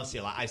on. I don't see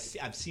a lot.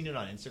 I've seen it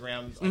on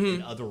Instagram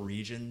in other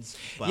regions.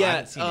 But I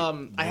haven't seen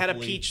it I had a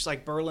locally. peach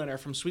like Berliner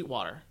from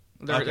Sweetwater.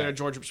 They're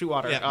Georgia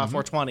Sweetwater, Yeah.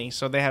 420.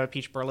 So they have a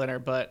peach Berliner,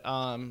 but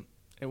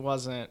it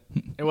wasn't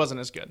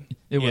as good.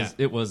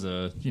 It was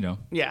a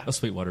a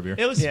Sweetwater beer.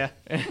 It was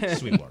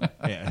Sweetwater.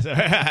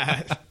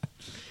 Yeah.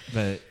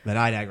 but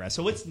I digress.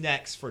 So what's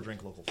next for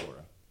Drink Local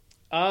Florida?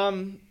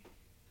 I'm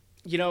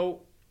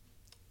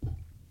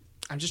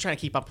just trying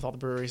to keep up with all the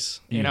breweries.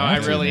 You I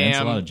have to, really man. am.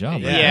 It's a lot of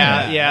job.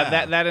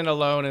 Yeah. That in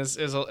alone is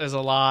a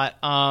lot.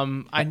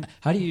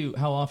 How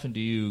often do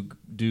you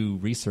do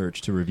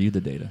research to review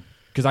the data?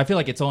 Because I feel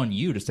like it's on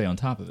you to stay on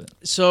top of it.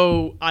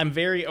 So I'm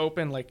very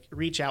open. Like,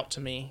 reach out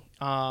to me.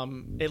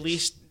 At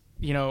least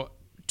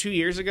 2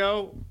 years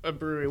ago, a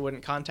brewery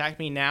wouldn't contact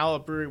me. Now a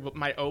brewery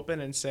might open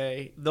and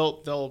say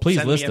they'll Please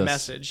send list me a us.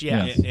 message.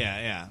 Yes.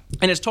 Yeah.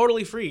 And it's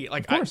totally free,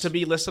 like to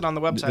be listed on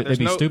the website. They'd There's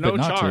be no stupid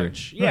not to.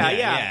 charge.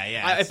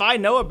 Yeah. If I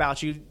know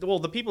about you, well,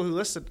 the people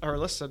who are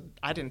listed.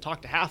 I didn't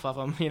talk to half of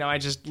them. I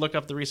just look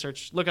up the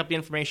research, look up the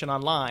information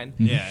online.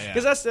 Yeah.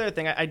 Because that's the other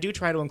thing. I do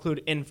try to include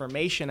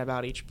information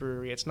about each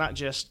brewery. It's not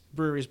just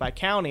breweries by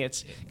county.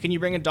 It's can you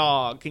bring a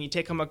dog? Can you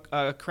take them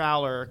a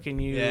crowler? Can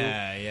you?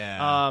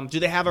 Yeah.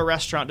 Do they have a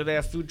restaurant? Do they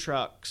have food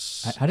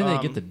trucks? How do they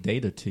get the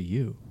data to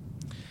you?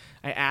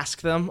 I ask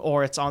them,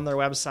 or it's on their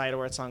website,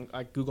 or it's on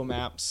Google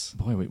Maps.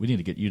 Boy, we need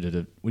to get you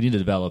to. We need to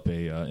develop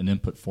an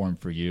input form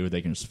for you.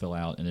 They can just fill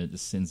out, and it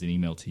just sends an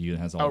email to you that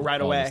has all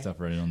away. the stuff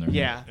right on there.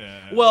 Yeah.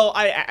 Well,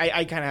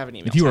 I kind of have an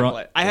email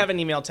template. I have an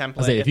email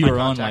template. If you were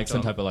on like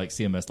some type of like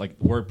CMS, like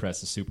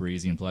WordPress is super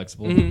easy and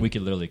flexible. We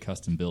could literally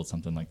custom build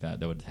something like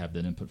that would have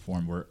that input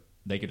form where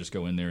they could just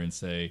go in there and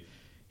say,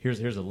 here's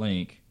a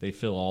link. They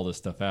fill all this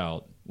stuff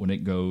out. When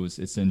it goes,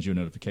 it sends you a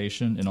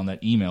notification, and on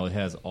that email, it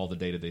has all the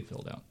data they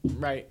filled out.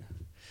 Right.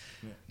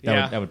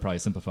 That would probably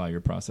simplify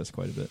your process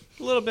quite a bit.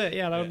 A little bit,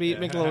 yeah. That would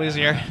make it a little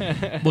easier.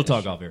 We'll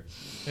talk off here.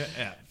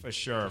 Yeah, for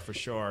sure.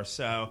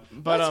 So,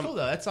 but that's cool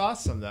though. That's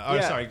awesome though.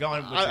 Oh, sorry. Go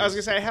on. I was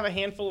gonna say I have a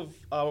handful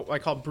of what I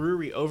call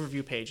brewery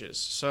overview pages.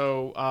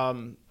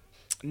 So,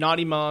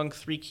 Naughty Monk,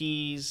 Three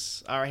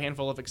Keys are a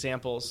handful of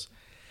examples.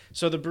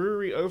 So the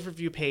brewery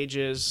overview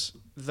pages,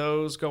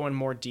 those go in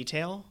more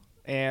detail,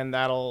 and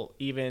that'll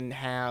even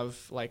have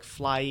like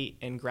flight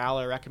and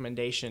growler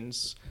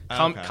recommendations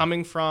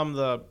coming from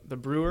the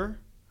brewer.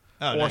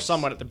 Oh, or nice.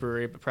 someone at the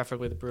brewery, but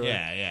preferably the brewer.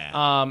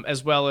 Yeah.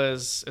 As well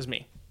as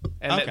me.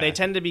 And they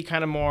tend to be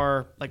kind of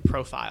more like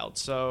profiled.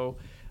 So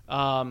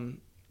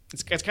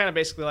it's kind of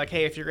basically like,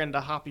 hey, if you're into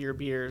hoppier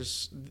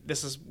beers,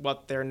 this is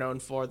what they're known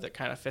for that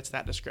kind of fits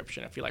that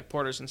description. If you like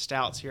porters and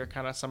stouts, here are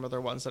kind of some of their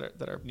ones that are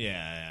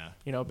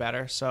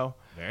better. So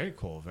very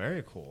cool.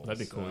 That'd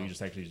be cool. We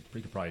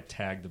could probably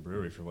tag the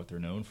brewery for what they're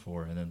known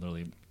for, and then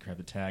literally grab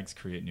the tags,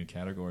 create new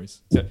categories.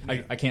 So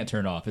I can't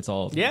turn off. It's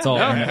all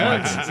internet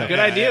marketing stuff. Good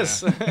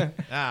ideas.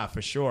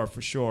 For sure.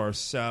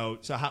 So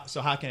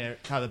how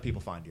do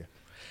people find you?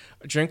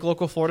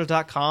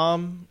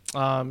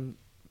 DrinkLocalFlorida.com.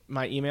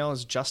 My email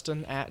is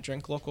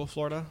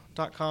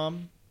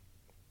justin@drinklocalflorida.com.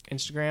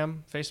 Instagram,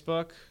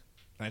 Facebook.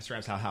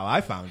 Instagram's how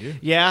I found you.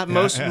 Yeah,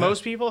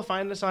 most people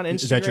find us on Instagram.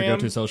 Is that your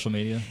go-to social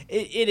media?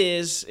 It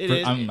is.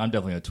 I'm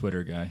definitely a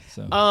Twitter guy.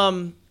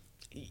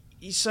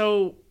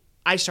 So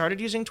I started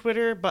using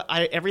Twitter, but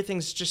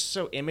everything's just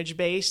so image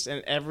based,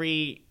 and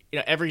every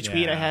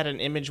tweet I had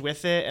an image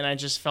with it, and I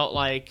just felt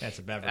like that's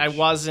a beverage. I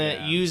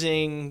wasn't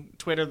using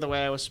Twitter the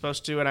way I was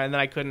supposed to, and then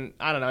I couldn't.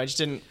 I don't know. I just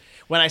didn't.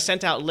 When I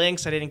sent out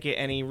links, I didn't get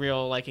any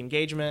real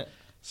engagement.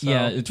 So.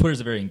 Yeah,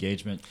 Twitter's a very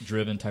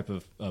engagement-driven type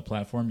of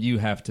platform. You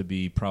have to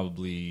be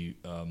probably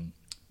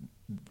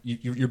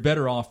you're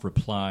better off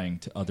replying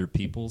to other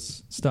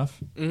people's stuff.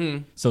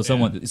 Mm-hmm. So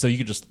so you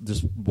could just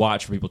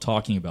watch for people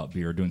talking about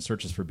beer, doing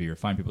searches for beer,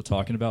 find people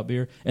talking about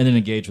beer, and then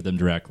engage with them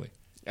directly.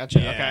 Gotcha.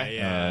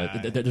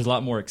 Okay. There's a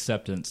lot more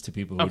acceptance to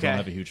people who don't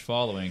have a huge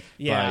following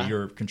by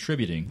your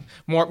contributing.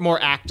 More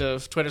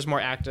active. Twitter's more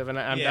active, and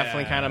I'm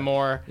definitely kind of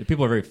more.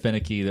 People are very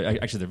finicky.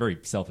 They're very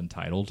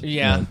self-entitled.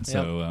 Yeah.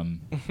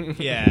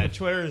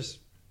 Twitter's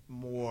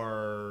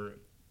more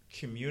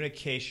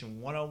communication,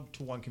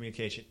 one-to-one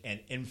communication, and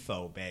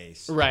info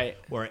based. Right.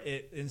 Where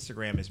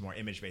Instagram is more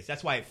image based.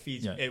 That's why it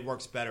feeds. Yeah. It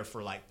works better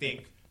for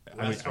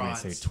I would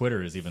say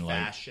Twitter is even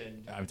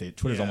fashion. I would say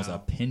Twitter's almost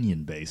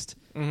opinion based.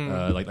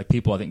 Mm-hmm. Like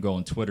people I think go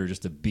on Twitter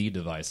just to be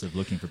divisive,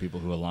 looking for people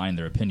who align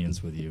their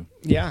opinions with you.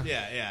 Yeah.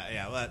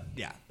 Well,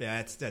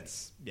 that's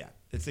it's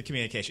the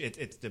communication.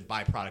 It's the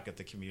byproduct of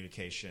the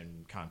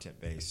communication content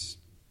based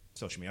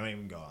social media. I don't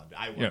even go on.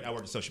 I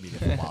worked in social media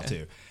for a while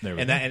too,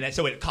 and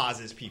so it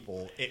causes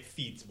people. It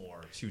feeds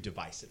more to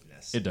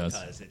divisiveness. It does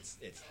because it's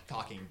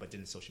talking, but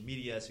then it's social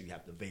media, so you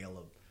have the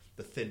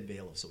thin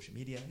veil of social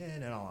media,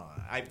 and all.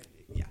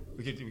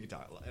 We could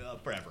talk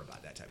forever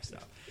about that type of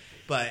stuff,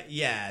 but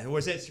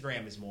whereas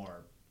Instagram is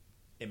more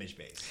image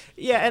based.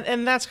 Yeah,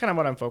 and that's kind of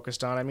what I'm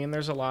focused on. I mean,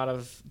 there's a lot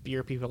of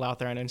beer people out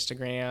there on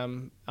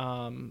Instagram.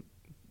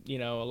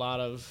 A lot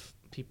of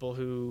people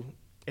who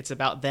it's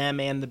about them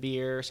and the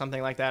beer, or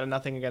something like that, and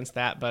nothing against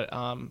that. But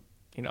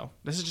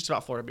this is just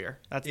about Florida beer.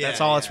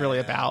 That's all it's really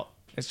about.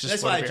 It's just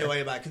that's Florida what I beer.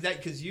 enjoy about it,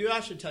 because you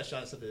actually touched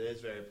on something that is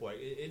very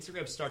important.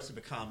 Instagram starts to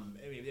become.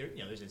 I mean,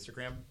 there's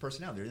Instagram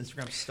personality, there's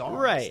Instagram stars.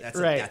 Right.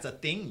 That's a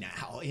thing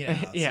now. Yeah.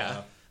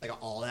 So, like an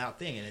all out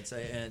thing, and it's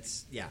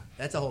that's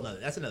that's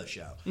another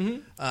show.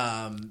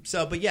 Mm-hmm.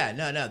 So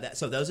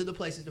those are the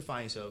places to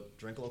find you. So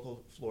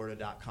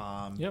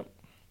drinklocalflorida.com. Yep.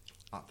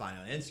 Find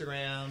on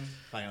Instagram.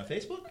 Find on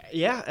Facebook.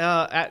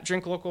 Yeah, at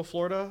Drink Local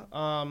Florida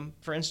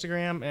for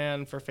Instagram,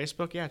 and for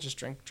Facebook, just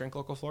Drink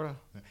Local Florida.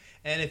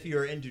 And if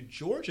you're into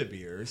Georgia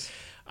beers,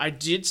 I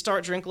did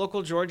start Drink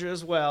Local Georgia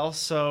as well.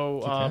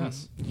 So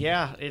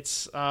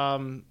it's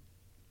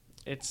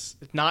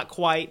not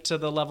quite to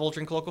the level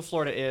Drink Local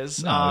Florida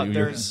is. No, you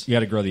got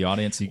to grow the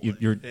audience.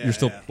 You're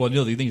still. Yeah. Well,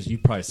 the thing is, you're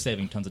probably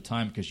saving tons of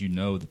time because you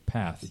know the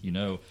path. You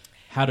know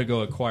how to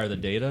go acquire the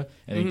data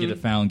and then get it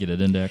found, get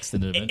it indexed,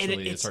 and then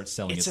eventually it starts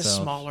selling itself. It's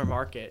a smaller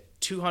market.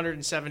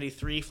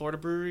 273 Florida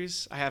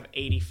breweries. I have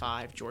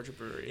 85 Georgia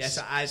breweries. Yes,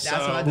 that's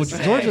what I was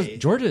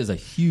Georgia is a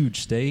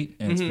huge state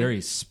and it's very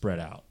spread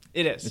out.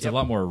 It is. It's a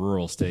lot more a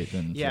rural state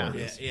than Florida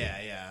is.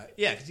 Yeah.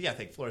 Because you got to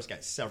think Florida's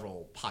got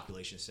several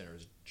population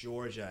centers.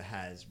 Georgia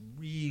has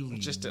really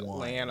just one.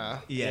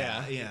 Atlanta.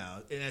 Yeah, and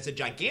it's a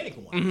gigantic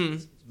one.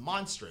 It's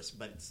monstrous,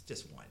 but it's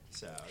just one.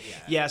 So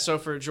yeah. So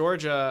for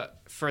Georgia,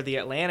 for the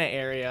Atlanta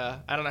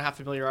area, I don't know how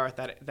familiar you are with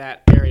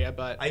that area,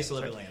 but I used to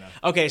live in Atlanta.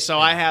 Okay, so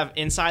I have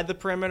inside the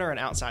perimeter and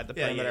outside the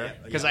perimeter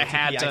because I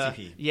had to.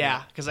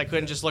 ITP. Because I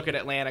couldn't just look at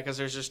Atlanta because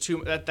there's just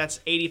too. That's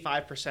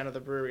 85% of the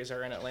breweries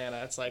are in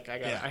Atlanta. It's like I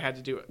had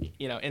to do it,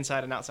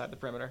 inside and outside the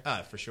perimeter.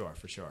 For sure.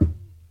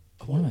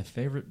 One of my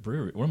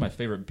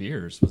favorite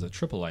beers was a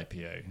triple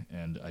IPA,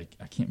 and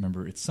I can't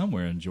remember. It's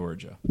somewhere in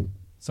Georgia.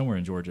 Somewhere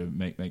in Georgia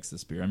makes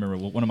this beer. I remember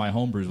one of my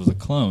home brews was a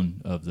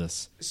clone of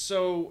this.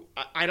 So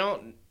I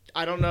don't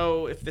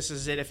know if this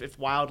is it. If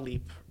Wild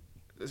Leap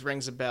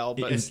rings a bell,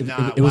 but it's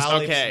not. It was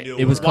okay.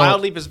 It was Wild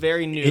called, Leap is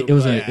very new. It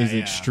was an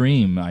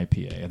extreme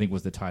IPA. I think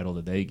was the title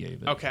that they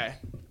gave it. Okay.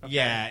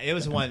 Yeah, it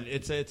was one.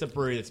 It's a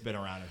brewery that's been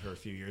around for a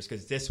few years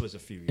because this was a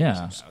few years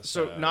ago.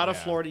 So not a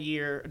Florida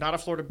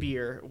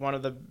beer. One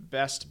of the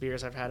best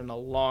beers I've had in a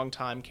long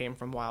time came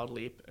from Wild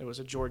Leap. It was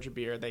a Georgia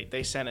beer.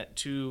 They sent it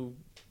to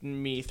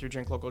me through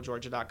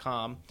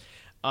drinklocalgeorgia.com.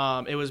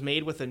 It was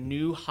made with a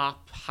new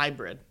hop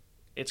hybrid.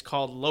 It's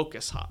called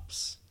Locust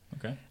hops.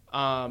 Okay.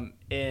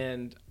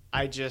 And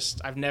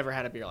I've never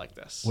had a beer like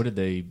this. What did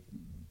they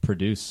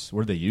produce?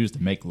 What did they use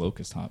to make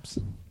Locust hops?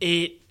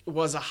 It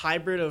was a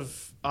hybrid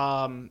of.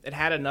 It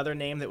had another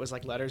name that was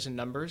like letters and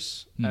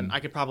numbers, and I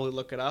could probably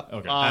look it up.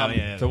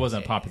 Okay. So it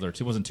wasn't popular.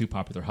 It wasn't two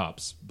popular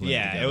hops.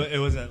 Yeah, it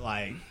wasn't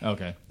like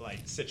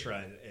like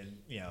Citra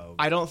and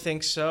I don't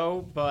think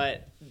so,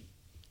 but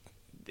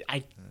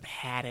I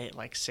had it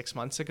like 6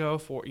 months ago,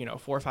 4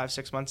 or 5,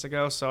 6 months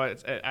ago. So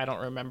I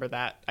don't remember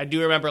that. I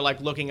do remember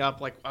like looking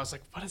up, like I was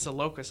like, what is a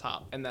locust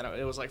hop? And then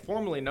it was like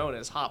formerly known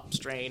as hop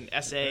strain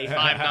SA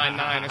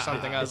 599 or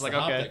something. I was like,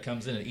 the okay, hop that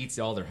comes in and eats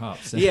all their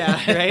hops. Yeah,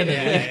 right.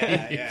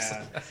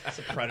 Yeah. It's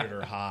a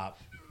predator hop.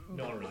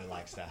 No one really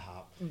likes that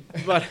hop,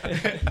 but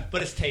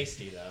it's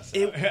tasty though.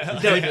 So.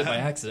 They did it by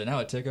accident. Now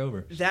it took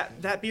over.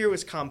 That beer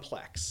was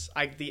complex.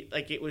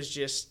 It was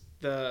just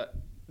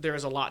there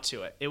was a lot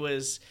to it. It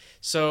was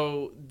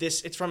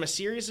it's from a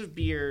series of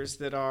beers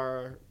that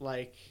are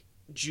like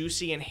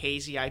juicy and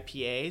hazy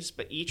IPAs,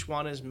 but each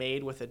one is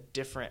made with a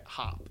different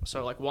hop.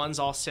 So like one's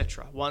all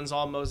Citra, one's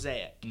all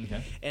Mosaic,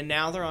 and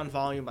now they're on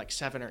volume like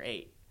 7 or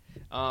 8.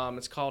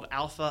 It's called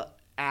Alpha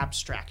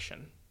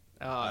Abstraction.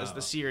 Is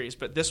the series,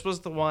 but this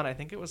was the one. I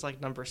think it was like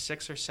number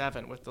 6 or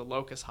 7 with the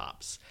Locust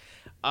hops.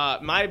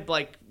 My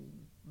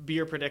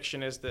beer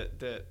prediction is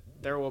that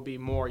there will be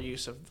more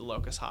use of the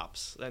Locust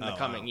hops in the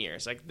coming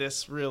years. Like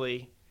this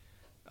really,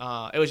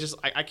 it was just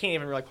I can't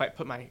even really quite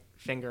put my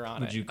finger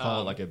on it. Would you call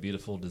it like a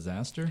beautiful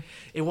disaster?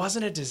 It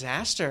wasn't a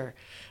disaster.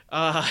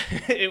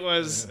 It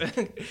was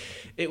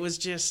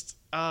just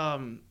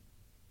there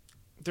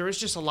was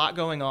just a lot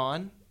going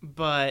on,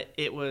 but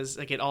it was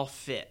like it all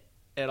fit.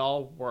 It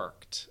all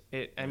worked.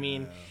 I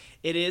mean,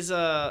 it is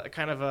a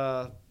kind of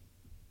a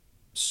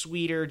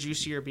sweeter,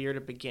 juicier beer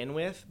to begin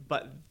with,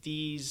 but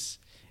these,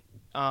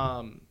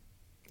 they're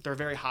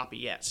very hoppy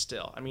yet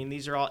still. I mean,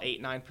 these are all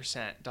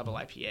 8-9% double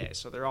IPAs,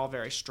 so they're all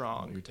very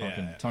strong. You're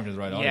talking to the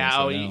right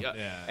audience.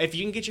 If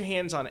you can get your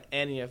hands on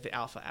any of the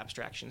Alpha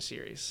Abstraction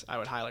series, I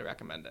would highly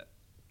recommend it.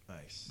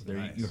 Nice.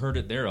 You heard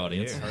it there,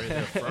 audience. You heard it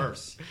there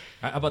first.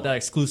 How about that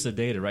exclusive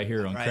data right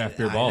here on Craft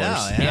Beer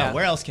Ballers? Yeah.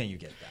 Where else can you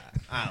get that?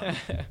 I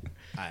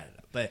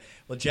don't know.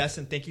 But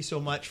Justin, thank you so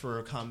much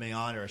for coming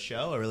on our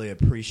show. I really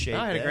appreciate it.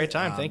 I had a great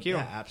time. Thank you.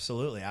 Yeah,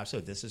 absolutely.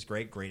 This is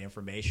great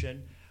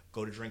information.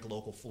 Go to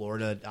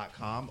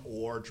drinklocalflorida.com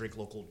or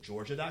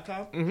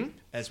drinklocalgeorgia.com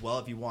as well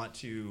if you want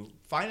to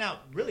find out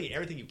really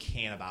everything you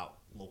can about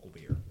local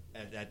beer.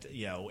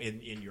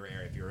 in your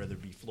area, if you're either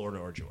be Florida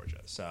or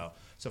Georgia. So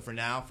for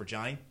now, for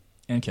Johnny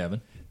and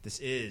Kevin, this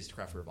is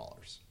Craft Beer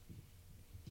Ballers.